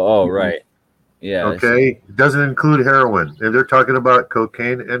Oh, right. Yeah. okay. It doesn't include heroin. They're talking about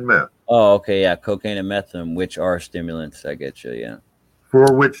cocaine and meth, Oh, okay. Yeah. Cocaine and methadone, which are stimulants. I get you. Yeah.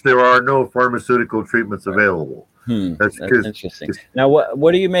 for which there are no pharmaceutical treatments available. That's interesting. Now,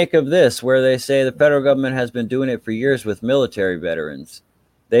 what do you make of this, where they say the federal government has been doing it for years with military veterans?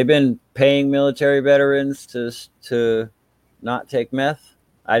 They've been paying military veterans to not take meth.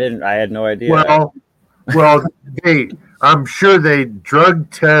 I had no idea. Well, I'm sure they drug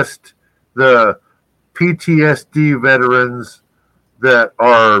test the PTSD veterans that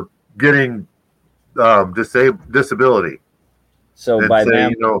are getting disability. So by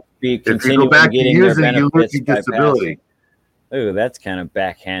them, if you go back to using, you lose your disability. Ooh, that's kind of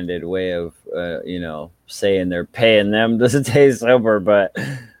backhanded way of saying they're paying them to stay sober. But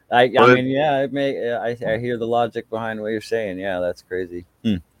I mean, yeah, I hear the logic behind what you're saying. Yeah, that's crazy.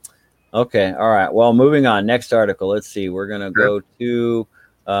 Okay, all right. Well, moving on. Next article. Let's see. We're gonna go to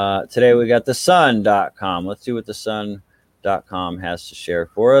today. We got thesun.com. Let's see what thesun.com has to share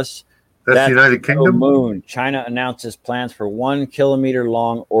for us. That's the United Kingdom. Moon. China announces plans for 1 kilometer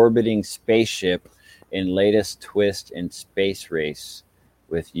long orbiting spaceship in latest twist in space race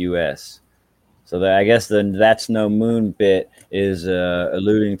with U.S. So I guess the "that's no moon" bit is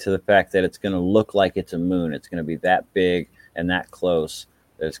alluding to the fact that it's going to look like it's a moon. It's going to be that big and that close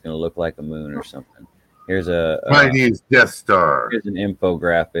that it's going to look like a moon or something. Here's a Chinese Death Star. Here's an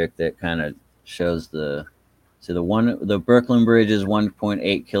infographic that kind of shows the Brooklyn Bridge is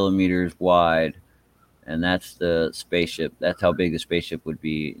 1.8 kilometers wide, and that's the spaceship. That's how big the spaceship would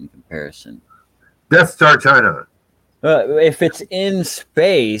be in comparison. Death Star, China. If it's in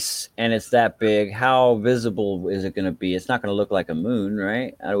space and it's that big, how visible is it going to be? It's not going to look like a moon,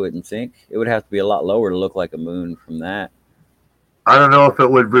 right? I wouldn't think. It would have to be a lot lower to look like a moon from that. I don't know if it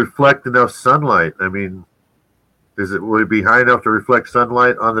would reflect enough sunlight. I mean, would it be high enough to reflect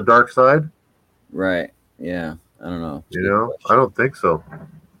sunlight on the dark side? Right. Yeah. I don't know. I don't think so.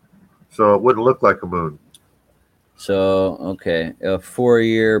 So it wouldn't look like a moon. So, okay. A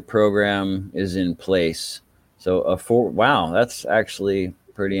 4-year program is in place. So wow, that's actually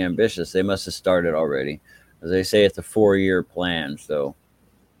pretty ambitious. They must have started already. As they say, it's a 4-year plan. So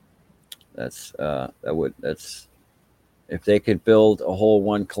that's if they could build a whole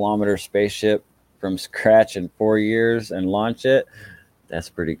 1 kilometer spaceship from scratch in 4 years and launch it, that's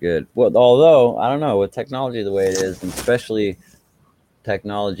pretty good. Well, although I don't know, with technology the way it is, and especially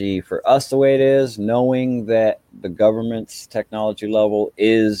technology for us the way it is, knowing that the government's technology level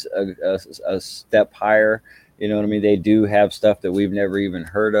is a step higher. You know what I mean? They do have stuff that we've never even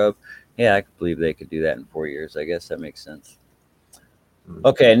heard of. Yeah, I could believe they could do that in 4 years. I guess that makes sense.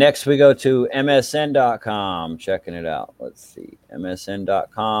 Okay, next we go to MSN.com. Checking it out. Let's see.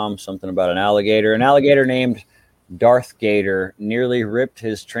 MSN.com. Something about an alligator. An alligator named Darth Gator nearly ripped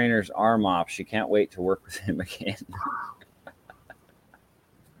his trainer's arm off. She can't wait to work with him again.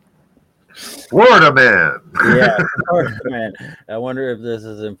 Florida man. Yeah, Florida man. I wonder if this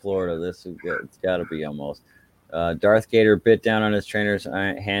is in Florida. It's got to be almost. Darth Gator bit down on his trainer's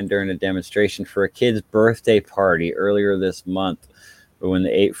hand during a demonstration for a kid's birthday party earlier this month. But when the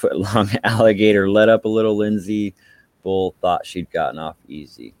 8-foot-long alligator let up a little, Lindsay Bull thought she'd gotten off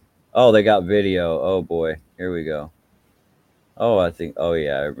easy. Oh, they got video. Oh, boy. Here we go. Oh,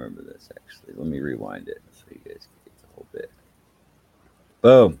 yeah, I remember this, actually. Let me rewind it so you guys can get the whole bit.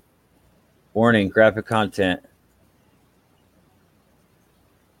 Boom. Warning, graphic content.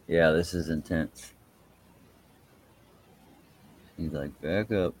 Yeah, this is intense. She's like,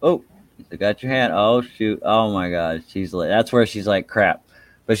 back up. Oh, I got your hand. Oh, shoot. Oh, my God. That's where she's like, crap.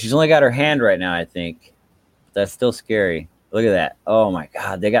 But she's only got her hand right now, I think. That's still scary. Look at that. Oh, my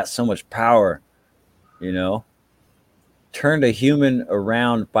God. They got so much power, Turned a human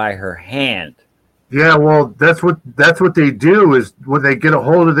around by her hand. Yeah, well, that's what they do is when they get a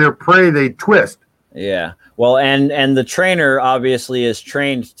hold of their prey, they twist. Yeah. Well, and the trainer obviously is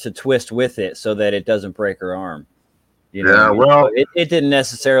trained to twist with it so that it doesn't break her arm. Well, it didn't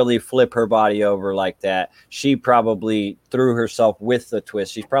necessarily flip her body over like that. She probably threw herself with the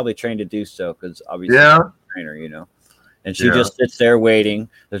twist. She's probably trained to do so because obviously she's a trainer, And she just sits there waiting.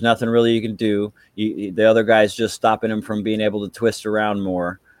 There's nothing really you can do. The other guy's just stopping him from being able to twist around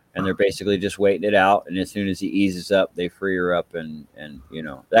more. And they're basically just waiting it out. And as soon as he eases up, they free her up. And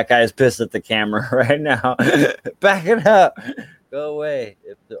that guy is pissed at the camera right now. Back it up. Go away.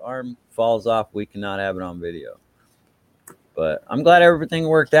 If the arm falls off, we cannot have it on video. But I'm glad everything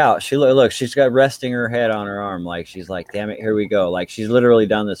worked out. She's got resting her head on her arm. Like, she's like, damn it, here we go. Like, she's literally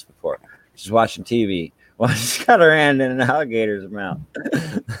done this before. She's watching TV. Well, she's got her hand in an alligator's mouth.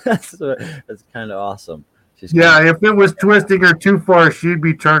 that's kind of awesome. If it was twisting her too far, she'd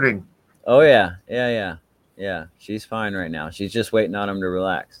be turning. Oh yeah. She's fine right now. She's just waiting on him to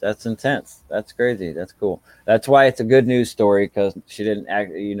relax. That's intense. That's crazy. That's cool. That's why it's a good news story, because she didn't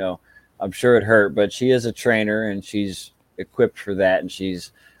act. I'm sure it hurt, but she is a trainer and she's equipped for that, and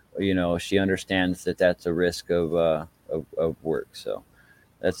she's, she understands that that's a risk of work. So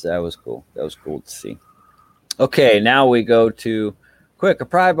that was cool. That was cool to see. Okay, now we go to a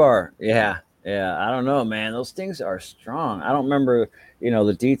pry bar. Yeah. I don't know, man. Those things are strong. I don't remember,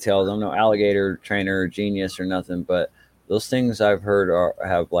 the details. I'm no alligator trainer or genius or nothing, but those things I've heard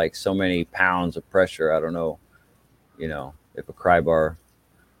have like so many pounds of pressure. I don't know, if a pry bar.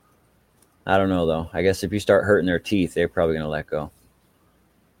 I don't know though. I guess if you start hurting their teeth, they're probably gonna let go.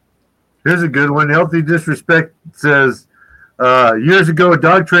 Here's a good one. Healthy Disrespect says, years ago, a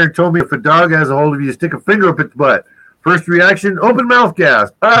dog trainer told me if a dog has a hold of you, stick a finger up its butt. First reaction, open mouth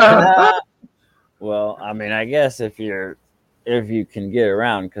gasp. Well, I mean, I guess if you can get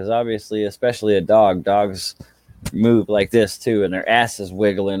around, because obviously, especially dogs move like this too, and their ass is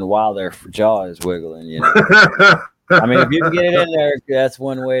wiggling while their jaw is wiggling. I mean, if you can get it in there, that's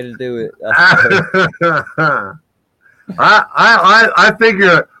one way to do it. I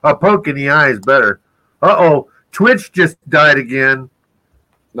figure a poke in the eye is better. Twitch just died again.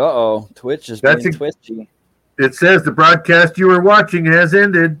 Twitch is being twitchy. It says the broadcast you were watching has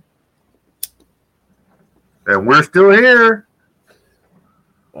ended. And we're still here.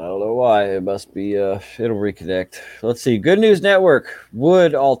 I don't know why. It must be, it'll reconnect. Let's see. Good News Network.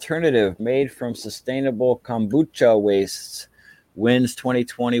 Wood alternative made from sustainable kombucha wastes wins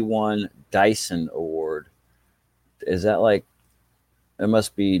 2021 Dyson Award. Is that like, it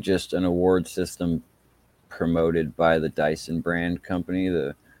must be just an award system promoted by the Dyson brand company,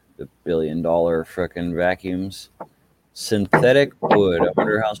 the $1 billion frickin' vacuums. Synthetic wood. I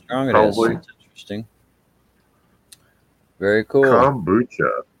wonder how strong it is. It's interesting. Very cool.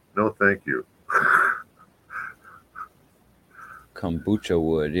 Kombucha. No, thank you. Kombucha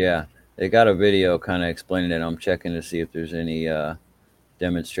wood. Yeah. They got a video kind of explaining it. I'm checking to see if there's any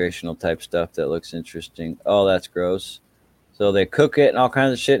demonstrational type stuff that looks interesting. Oh, that's gross. So they cook it and all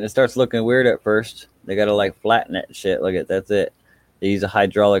kinds of shit, and it starts looking weird at first. They got to like flatten it and shit. Look at that's it. They use a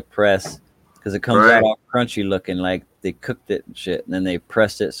hydraulic press because it comes out all crunchy looking, like they cooked it and shit, and then they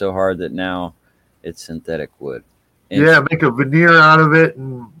pressed it so hard that now it's synthetic wood. And make a veneer out of it,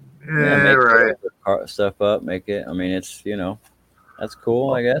 and right. Stuff up, make it. I mean, it's that's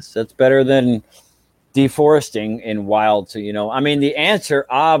cool. I guess that's better than deforesting in wild. So I mean, the answer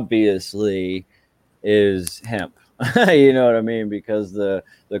obviously is hemp. You know what I mean? Because the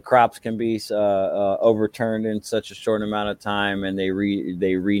crops can be overturned in such a short amount of time, and they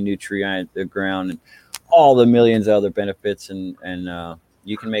renutrient the ground, and all the millions of other benefits. And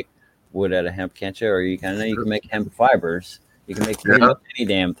you can make wood out of hemp, can't you? Or you can make hemp fibers. You can make any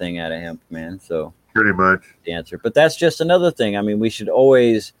damn thing out of hemp, man. So pretty much the answer. But that's just another thing. I mean, we should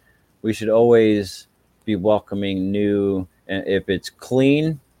always be welcoming new, if it's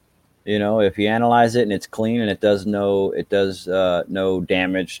clean. If you analyze it and it's clean and it does no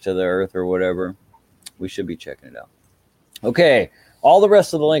damage to the earth or whatever, we should be checking it out. Okay. All the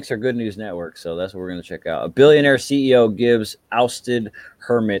rest of the links are Good News Network, so that's what we're going to check out. A billionaire CEO gives ousted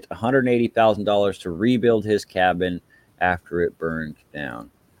hermit $180,000 to rebuild his cabin after it burned down.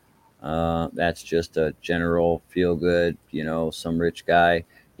 That's just a general feel-good, some rich guy.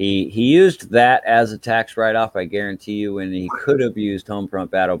 He used that as a tax write-off, I guarantee you, when he could have used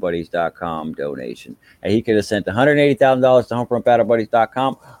HomefrontBattleBuddies.com donation. And he could have sent $180,000 to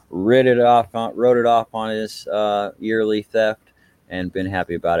HomefrontBattleBuddies.com, wrote it off on his yearly theft, and been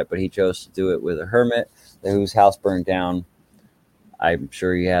happy about it. But he chose to do it with a hermit whose house burned down. I'm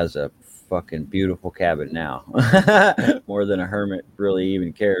sure he has a fucking beautiful cabin now. More than a hermit really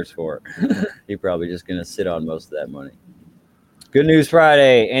even cares for. He's probably just going to sit on most of that money. Good News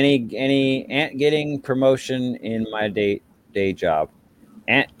Friday. Any Ant getting promotion in my day job?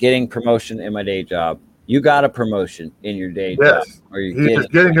 Ant getting promotion in my day job. You got a promotion in your day job. Or he was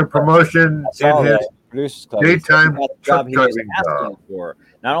getting a promotion in his Producers Club. daytime job he was asking for.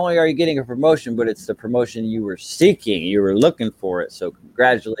 Not only are you getting a promotion, but it's the promotion you were seeking. You were looking for it. So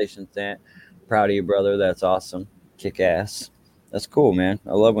congratulations, Ant. Proud of you, brother. That's awesome. Kick ass. That's cool, man.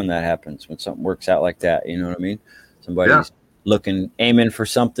 I love when that happens, when something works out like that. You know what I mean? Somebody's aiming for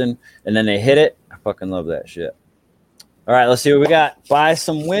something, and then they hit it. I fucking love that shit. All right, let's see what we got. Buy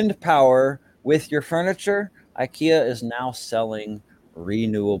some wind power with your furniture. IKEA is now selling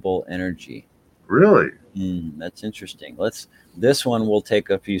renewable energy. Really? That's interesting. This one will take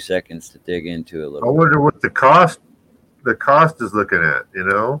a few seconds to dig into a little. I wonder what the cost is looking at. You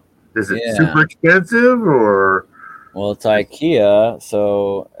know, is it Yeah. super expensive or? Well, it's IKEA,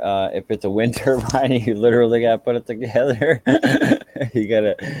 so if it's a wind turbine, you literally got to put it together.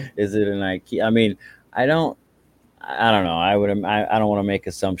 Is it an IKEA? I mean, I don't know. I don't want to make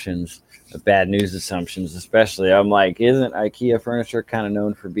assumptions, bad news assumptions, especially. I'm like, isn't IKEA furniture kind of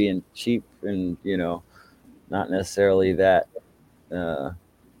known for being cheap and, not necessarily that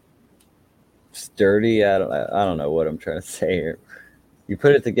sturdy? I don't know what I'm trying to say here. You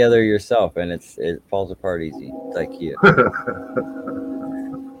put it together yourself, and it falls apart easy. It's IKEA.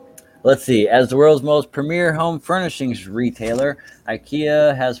 Let's see. As the world's most premier home furnishings retailer,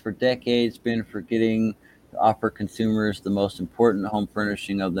 IKEA has for decades been forgetting to offer consumers the most important home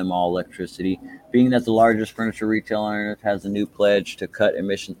furnishing of them all, electricity. Being that the largest furniture retailer on earth has a new pledge to cut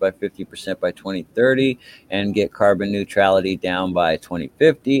emissions by 50% by 2030 and get carbon neutrality down by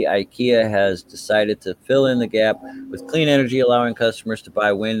 2050, IKEA has decided to fill in the gap with clean energy, allowing customers to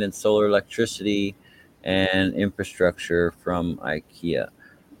buy wind and solar electricity and infrastructure from IKEA.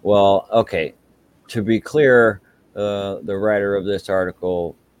 Well, okay, to be clear, the writer of this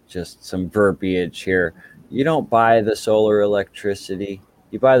article, just some verbiage here. You don't buy the solar electricity.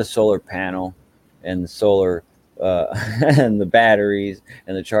 You buy the solar panel and the solar and the batteries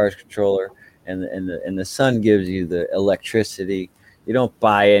and the charge controller, and the sun gives you the electricity. You don't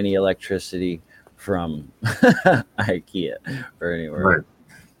buy any electricity from IKEA or anywhere. Right.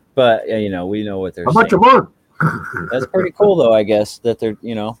 But we know what they're How saying. much a month? That's pretty cool, though, I guess, that they're,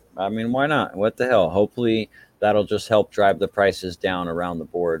 I mean, why not? What the hell? Hopefully that'll just help drive the prices down around the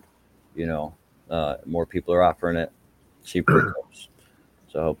board. More people are offering it, cheaper it goes.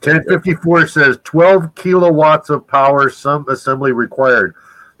 So 1054 says 12 kilowatts of power, some assembly required.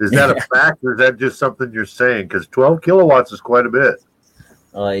 Is that a fact, or is that just something you're saying? Because 12 kilowatts is quite a bit.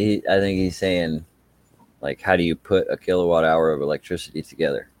 I think he's saying, like, how do you put a kilowatt hour of electricity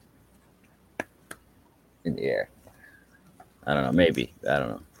together in the air? I don't know. Maybe. I don't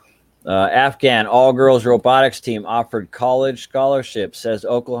know. Afghan all-girls robotics team offered college scholarships, says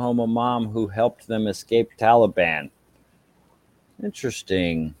Oklahoma mom who helped them escape Taliban.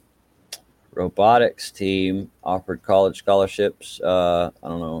 Interesting. Robotics team offered college scholarships. I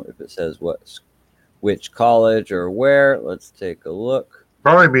don't know if it says which college or where. Let's take a look.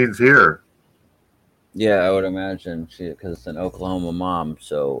 Probably means here. Yeah, I would imagine, because it's an Oklahoma mom.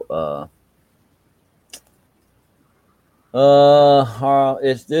 So,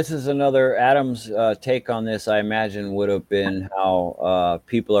 this is another Adam's take on this. I imagine would have been how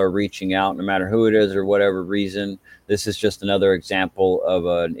people are reaching out, no matter who it is or whatever reason. This is just another example of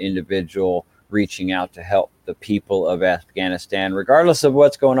an individual reaching out to help the people of Afghanistan, regardless of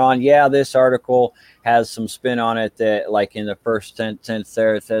what's going on. Yeah, this article has some spin on it that, like in the first sentence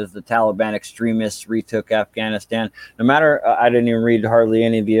there, it says the Taliban extremists retook Afghanistan. No matter, I didn't even read hardly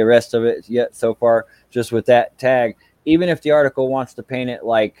any of the rest of it yet so far, just with that tag. Even if the article wants to paint it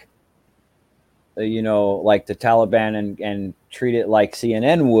like, like the Taliban and treat it like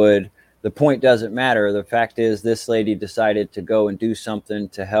CNN would, the point doesn't matter. The fact is, this lady decided to go and do something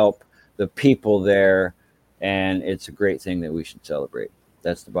to help the people there, and it's a great thing that we should celebrate.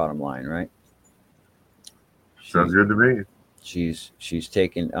 That's the bottom line, right? Sounds good to me. She's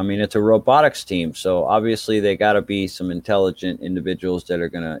taken. I mean, it's a robotics team, so obviously they got to be some intelligent individuals that are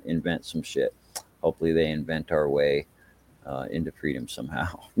going to invent some shit. Hopefully they invent our way into freedom somehow.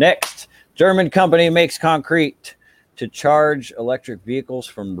 Next, German company makes concrete to charge electric vehicles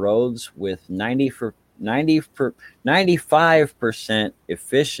from roads with 95%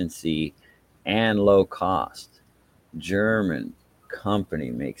 efficiency and low cost. German company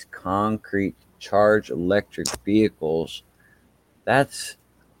makes concrete to charge electric vehicles. That's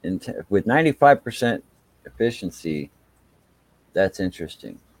with 95% efficiency. That's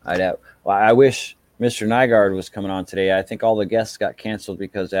interesting. I wish Mr. Nygaard was coming on today. I think all the guests got canceled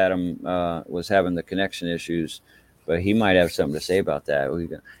because Adam was having the connection issues, but he might have something to say about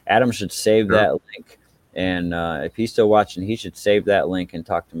that. Adam should save that link, and if he's still watching, he should save that link and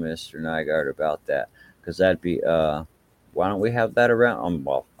talk to Mr. Nygaard about that, because that'd be why don't we have that around?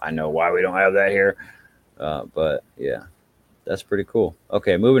 Well, I know why we don't have that here, but yeah, that's pretty cool.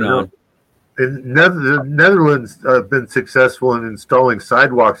 Okay, moving on. In the Netherlands have been successful in installing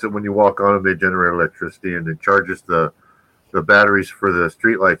sidewalks that when you walk on them, they generate electricity, and it charges the batteries for the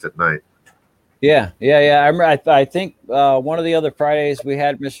streetlights at night. Yeah. I remember. I think one of the other Fridays we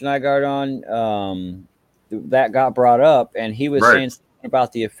had Mr. Nygaard on, that got brought up, and he was saying something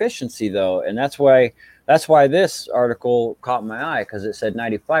about the efficiency, though, and that's why this article caught my eye, because it said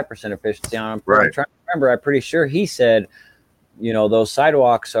 95% efficiency on them. I'm trying remember, I'm pretty sure he said, those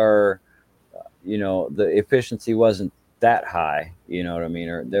sidewalks are, the efficiency wasn't that high. You know what I mean?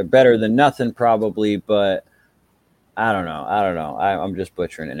 Or they're better than nothing probably, but I don't know. I'm just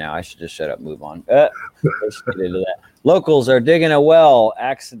butchering it now. I should just shut up and move on. Let's get into that. Locals are digging a well,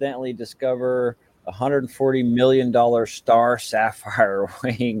 accidentally discover $140 million star sapphire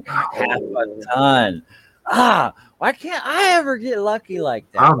weighing half a ton. Why can't I ever get lucky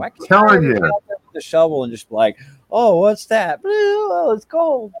like that? I'm telling you. Get out there with the shovel and just be like, oh, what's that? Oh, it's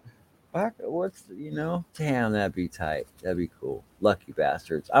gold. Damn, that'd be tight. That'd be cool. Lucky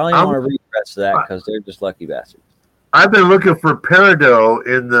bastards. I don't even want to read the rest of that because they're just lucky bastards. I've been looking for peridot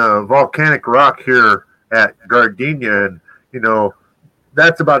in the volcanic rock here at Gardenia, and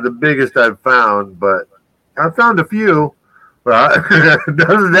that's about the biggest I've found. But I found a few, but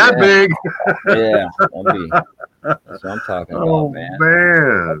nothing that big. Yeah, that's what I'm talking about, man.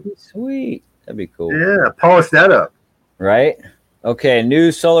 That'd be sweet. That'd be cool. Yeah, polish that up. Right. Okay.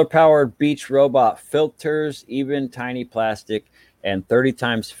 New solar-powered beach robot filters even tiny plastic and 30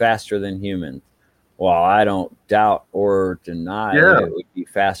 times faster than humans. Well, I don't doubt or deny that it would be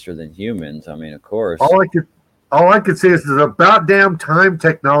faster than humans. I mean, of course. All I could say is about damn time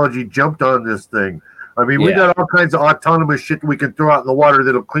technology jumped on this thing. I mean, we got all kinds of autonomous shit we can throw out in the water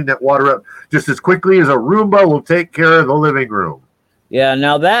that'll clean that water up just as quickly as a Roomba will take care of the living room. Yeah,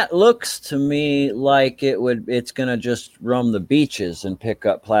 now that looks to me like it's going to just roam the beaches and pick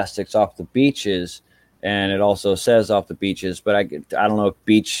up plastics off the beaches. And it also says off the beaches, but I don't know if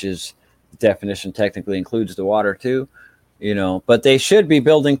beaches definition technically includes the water too, but they should be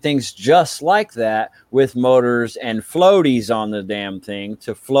building things just like that with motors and floaties on the damn thing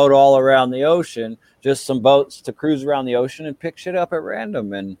to float all around the ocean, just some boats to cruise around the ocean and pick shit up at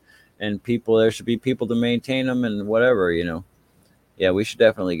random, and there should be people to maintain them and whatever. Yeah, we should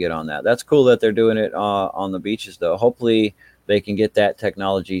definitely get on that. That's cool that they're doing it on the beaches though. Hopefully they can get that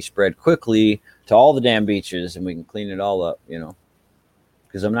technology spread quickly to all the damn beaches and we can clean it all up,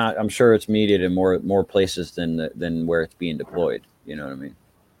 because I'm sure it's needed in more places than where it's being deployed. You know what I mean?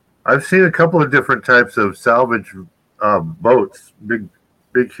 I've seen a couple of different types of salvage boats, big,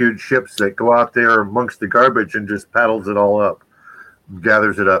 huge ships that go out there amongst the garbage and just paddles it all up,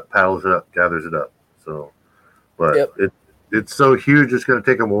 gathers it up, paddles it up, gathers it up. So, but it's so huge, it's going to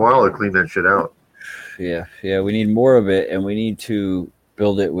take them a while to clean that shit out. Yeah, we need more of it, and we need to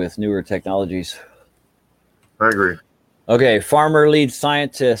build it with newer technologies. I agree. Okay, farmer leads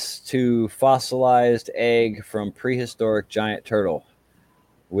scientists to fossilized egg from prehistoric giant turtle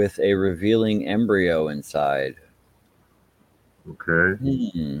with a revealing embryo inside.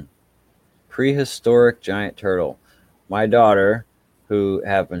 Okay. Prehistoric giant turtle. My daughter, who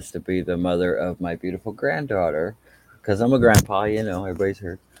happens to be the mother of my beautiful granddaughter, because I'm a grandpa, everybody's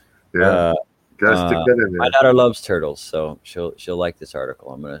heard. Yeah. My daughter loves turtles, so she'll like this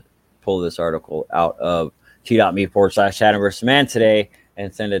article. I'm gonna pull this article out of t.me/Shatterverse today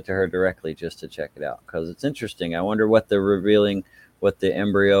and send it to her directly just to check it out because it's interesting. I wonder what the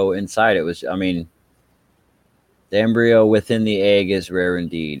embryo inside it was. I mean, the embryo within the egg is rare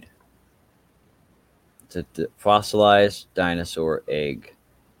indeed. It's a fossilized dinosaur egg.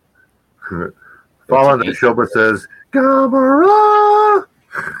 Fall on the shoulder says, Gamera!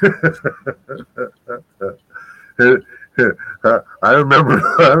 I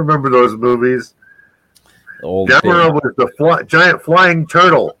remember those movies. Gamera was the giant flying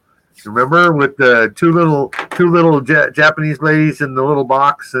turtle. Remember, with the two little Japanese ladies in the little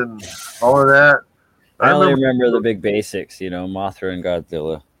box and all of that. I only remember the big basics, Mothra and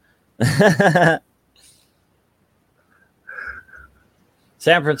Godzilla.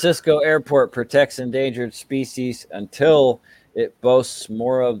 San Francisco Airport protects endangered species until it boasts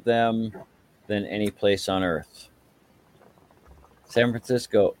more of them than any place on Earth. San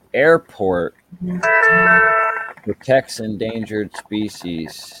Francisco Airport protects endangered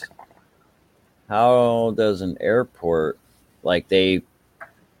species. How does an airport, the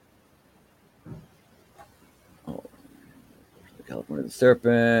California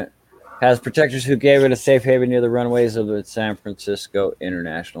Serpent, has protectors who gave it a safe haven near the runways of the San Francisco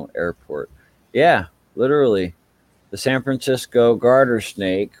International Airport. Yeah, literally. The San Francisco garter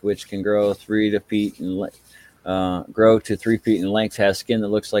snake, which can grow 3 feet in length, has skin that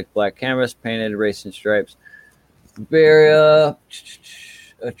looks like black canvas, painted racing stripes.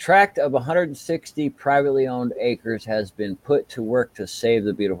 A tract of 160 privately owned acres has been put to work to save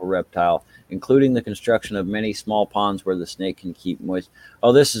the beautiful reptile, including the construction of many small ponds where the snake can keep moist.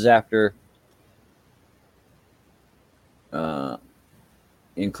 Oh, this is after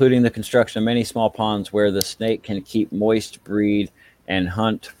including the construction of many small ponds where the snake can keep moist, breed, and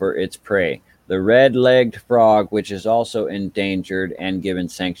hunt for its prey. the red-legged frog, which is also endangered and given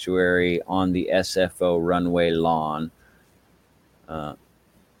sanctuary on the SFO runway lawn. Wow.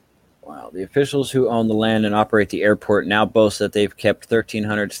 The officials who own the land and operate the airport now boast that they've kept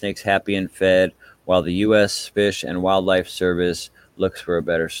 1,300 snakes happy and fed, while the U.S. Fish and Wildlife Service looks for a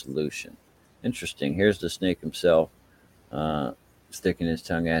better solution. Interesting. Here's the snake himself, sticking his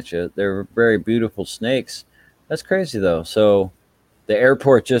tongue at you. They're very beautiful snakes. That's crazy, though. So the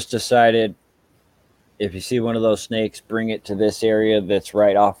airport just decided, if you see one of those snakes, bring it to this area that's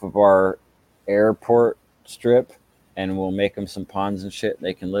right off of our airport strip, and we'll make them some ponds and shit.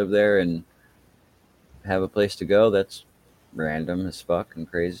 They can live there and have a place to go. That's random as fuck and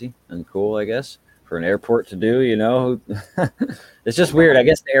crazy and cool, I guess, for an airport to do, you know. It's just weird. I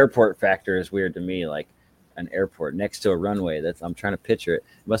guess the airport factor is weird to me, like an airport next to a runway. I'm trying to picture it.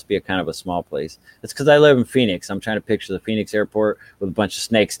 It must be a kind of a small place. It's because I live in Phoenix. I'm trying to picture the Phoenix airport with a bunch of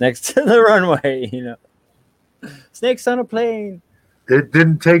snakes next to the runway, you know. Snakes on a plane. It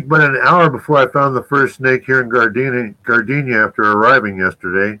didn't take but an hour before I found the first snake here in Gardenia after arriving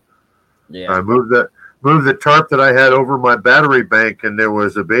yesterday. Yeah. I moved the tarp that I had over my battery bank, and there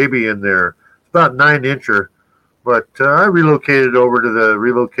was a baby in there. It's about 9-incher, but I relocated over to the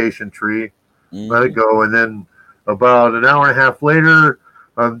relocation tree, let it go, and then about an hour and a half later,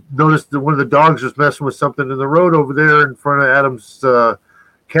 noticed that one of the dogs was messing with something in the road over there in front of Adam's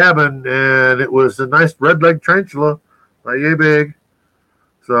cabin, and it was a nice red-legged tarantula, not yay big.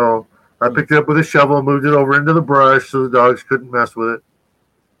 So I picked it up with a shovel and moved it over into the brush so the dogs couldn't mess with it.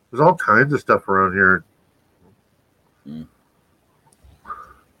 There's all kinds of stuff around here.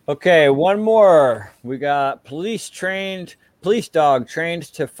 Okay, one more. We got police dog trained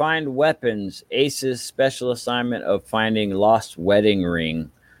to find weapons. Ace's special assignment of finding lost wedding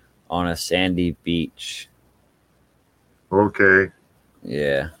ring on a sandy beach. Okay.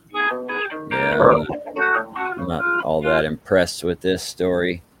 Yeah. I'm not all that impressed with this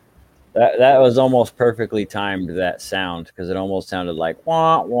story. That was almost perfectly timed, that sound, because it almost sounded like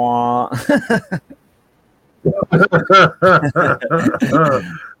wah wah. I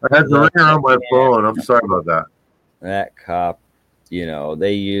had the ringer on my phone. I'm sorry about that. That cop, you know,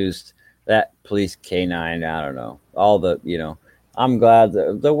 they used that police canine. I don't know. All the, you know, I'm glad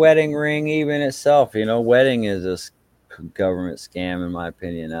the wedding ring, even itself, you know, wedding is a government scam, in my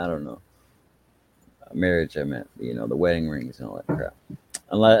opinion. I don't know. Marriage, I meant, you know, the wedding rings and all that crap.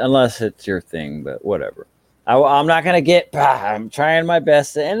 Unless it's your thing, but whatever. I'm not gonna get. I'm trying my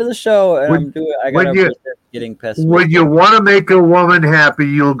best. The end of the show, and I'm doing. I gotta getting pessimistic. When you want to make a woman happy,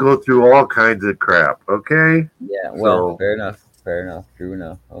 you'll go through all kinds of crap. Okay. Yeah. Well, fair enough. True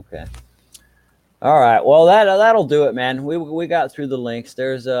enough. Okay. All right. Well, that'll do it, man. We got through the links.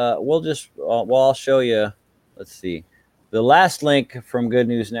 There's I'll show you. Let's see. The last link from Good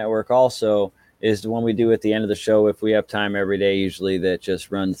News Network also is the one we do at the end of the show if we have time every day, usually, that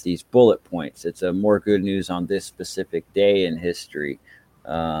just runs these bullet points. It's a more good news on this specific day in history.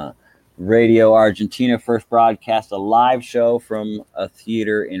 Radio Argentina first broadcast a live show from a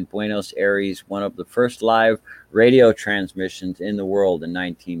theater in Buenos Aires, one of the first live radio transmissions in the world in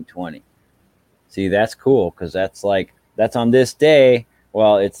 1920. See, that's cool, because that's on this day.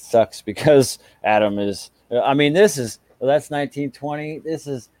 Well, it sucks because Adam is, that's 1920. This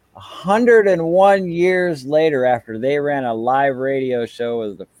is 101 years later, after they ran a live radio show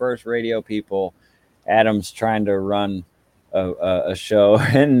with the first radio people. Adam's trying to run a show,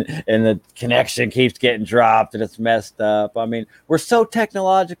 and the connection keeps getting dropped, and it's messed up. I mean, we're so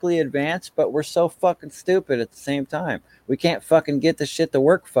technologically advanced, but we're so fucking stupid at the same time. We can't fucking get the shit to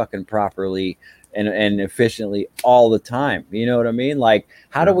work fucking properly and efficiently all the time. You know what I mean? Like,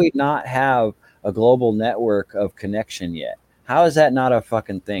 how do we not have a global network of connection yet? How is that not a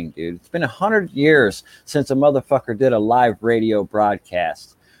fucking thing, dude? It's been 100 years since a motherfucker did a live radio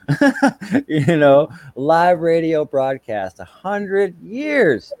broadcast. You know, live radio broadcast, 100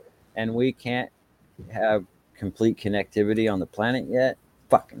 years, and we can't have complete connectivity on the planet yet.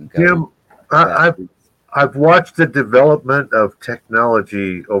 Fucking Jim, I've watched the development of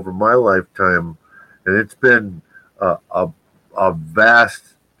technology over my lifetime, and it's been a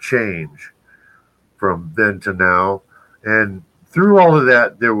vast change from then to now. And through all of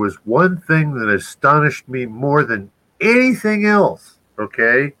that, there was one thing that astonished me more than anything else,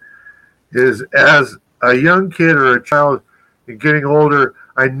 okay, is as a young kid or a child and getting older,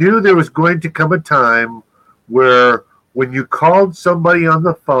 I knew there was going to come a time where when you called somebody on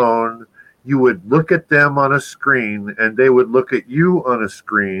the phone, you would look at them on a screen and they would look at you on a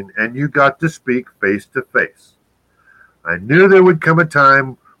screen, and you got to speak face to face. I knew there would come a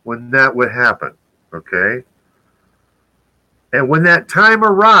time when that would happen, okay? And when that time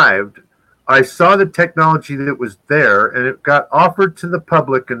arrived, I saw the technology that was there, and it got offered to the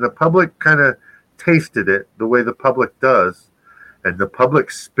public, and the public kind of tasted it the way the public does, and the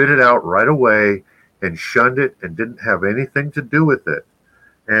public spit it out right away and shunned it and didn't have anything to do with it.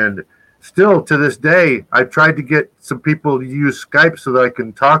 And still to this day, I tried to get some people to use Skype so that I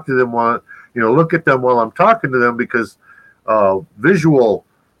can talk to them while, look at them while I'm talking to them, because visual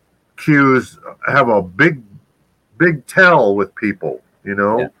cues have a big tell with people,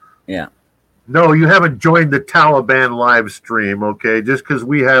 Yeah. No, you haven't joined the Taliban live stream, okay? Just because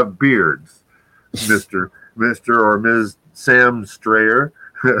we have beards, Mr. or Ms. Sam Strayer.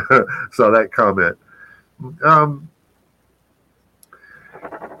 Saw that comment.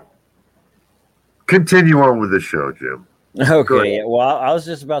 Continue on with the show, Jim. Okay. Well, I was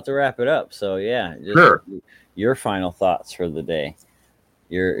just about to wrap it up. So, yeah. Sure. Your final thoughts for the day.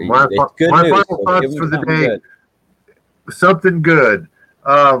 My final thoughts for the day. Good. Something good.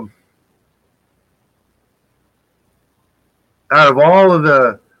 Out of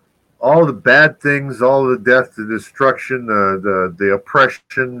all the bad things, all the death, the destruction, the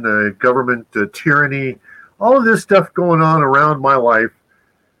oppression, the government tyranny, all of this stuff going on around my life,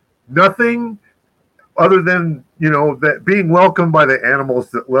 nothing other than, that being welcomed by the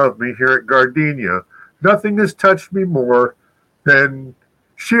animals that love me here at Gardenia, nothing has touched me more than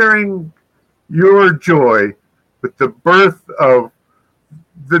sharing your joy with the birth of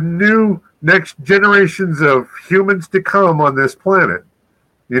the new next generations of humans to come on this planet.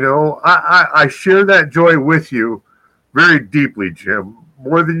 I share that joy with you very deeply, Jim,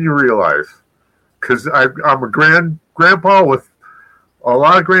 more than you realize, because I'm a grandpa with a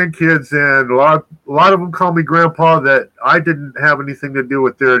lot of grandkids, and a lot of them call me grandpa that I didn't have anything to do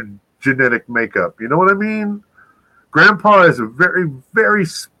with their genetic makeup. You know what I mean? Grandpa is a very, very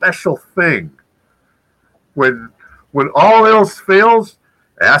special thing. When all else fails,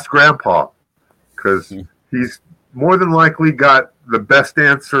 ask Grandpa, because he's more than likely got the best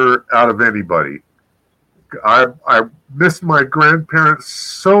answer out of anybody. I miss my grandparents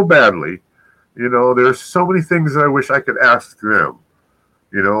so badly. There's so many things I wish I could ask them.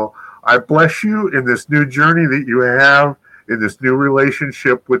 I bless you in this new journey that you have, in this new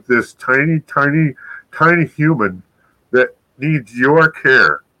relationship with this tiny, tiny, tiny human that needs your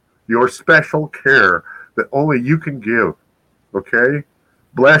care, your special care that only you can give. Okay?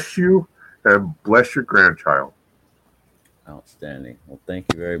 Bless you and bless your grandchild. Outstanding. Well,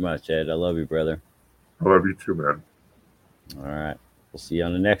 thank you very much, Ed. I love you, brother. I love you too, man. All right. We'll see you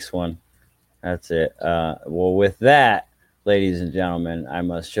on the next one. That's it. Well, with that, ladies and gentlemen, I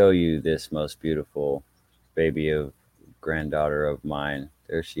must show you this most beautiful baby of granddaughter of mine.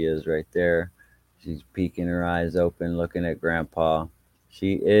 There she is right there. She's peeking her eyes open, looking at Grandpa.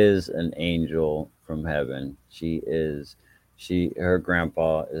 She is an angel from heaven. Her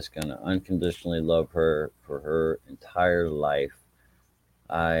grandpa is going to unconditionally love her for her entire life.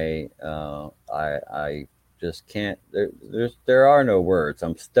 I just can't, there are no words.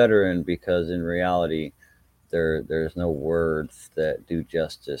 I'm stuttering because in reality, there's no words that do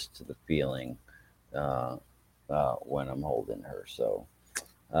justice to the feeling when I'm holding her. So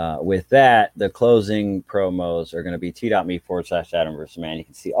with that, the closing promos are going to be t.me/Adam vs. the Man. You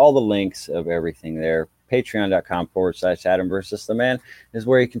can see all the links of everything there. Patreon.com/Adam vs. the Man is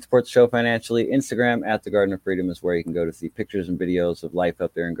where you can support the show financially. Instagram @The Garden of Freedom is where you can go to see pictures and videos of life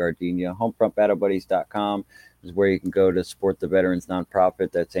up there in Gardenia. HomefrontBattleBuddies.com is where you can go to support the veterans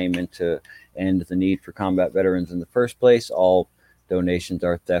nonprofit that's aiming to end the need for combat veterans in the first place. All donations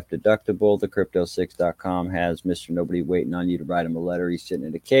are theft deductible. The Crypto6.com has Mr. Nobody waiting on you to write him a letter. He's sitting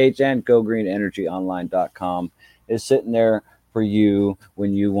in a cage. And GoGreenEnergyOnline.com is sitting there for you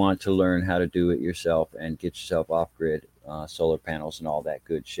when you want to learn how to do it yourself and get yourself off-grid solar panels and all that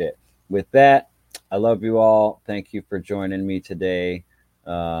good shit. With that, I love you all. Thank you for joining me today.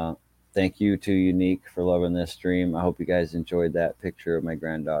 Thank you to Unique for loving this stream. I hope you guys enjoyed that picture of my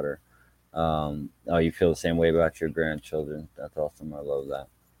granddaughter. You feel the same way about your grandchildren. That's awesome. I love that.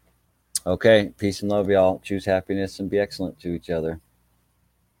 Okay, peace and love, y'all. Choose happiness and be excellent to each other.